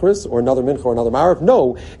another Shachris, or another Mincha, or another Marav.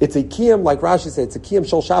 No, it's a Kiyam, like Rashi said, it's a Kiyam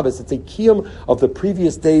Shel Shabbos, it's a Kiyam of the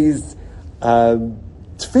previous day's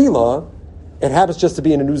Tefillah. It happens just to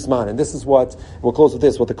be in a new Zman, and this is what, we'll close with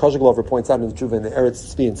this, what the Koshik Glover points out in the Tshuva in the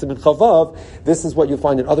Eretz Tzvi and Siman Chavav. This is what you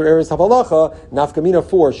find in other areas of Halacha, Nafkamina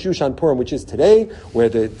for Shushan Purim, which is today, where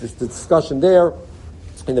the discussion there,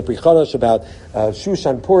 in the Pri Chadash about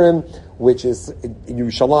Shushan Purim, which is in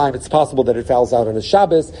Yerushalayim, it's possible that it falls out on a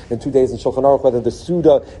Shabbos, and 2 days in Shulchan Aruch, whether the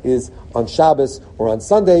Suda is on Shabbos or on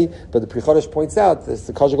Sunday. But the Pri Chadash points out, the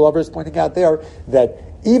Koshik Glover is pointing out there, that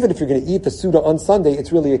even if you're going to eat the Suda on Sunday,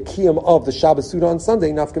 it's really a kiyum of the Shabbos Suda on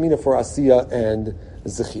Sunday, nafkamina for Asiya and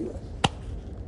Zechira.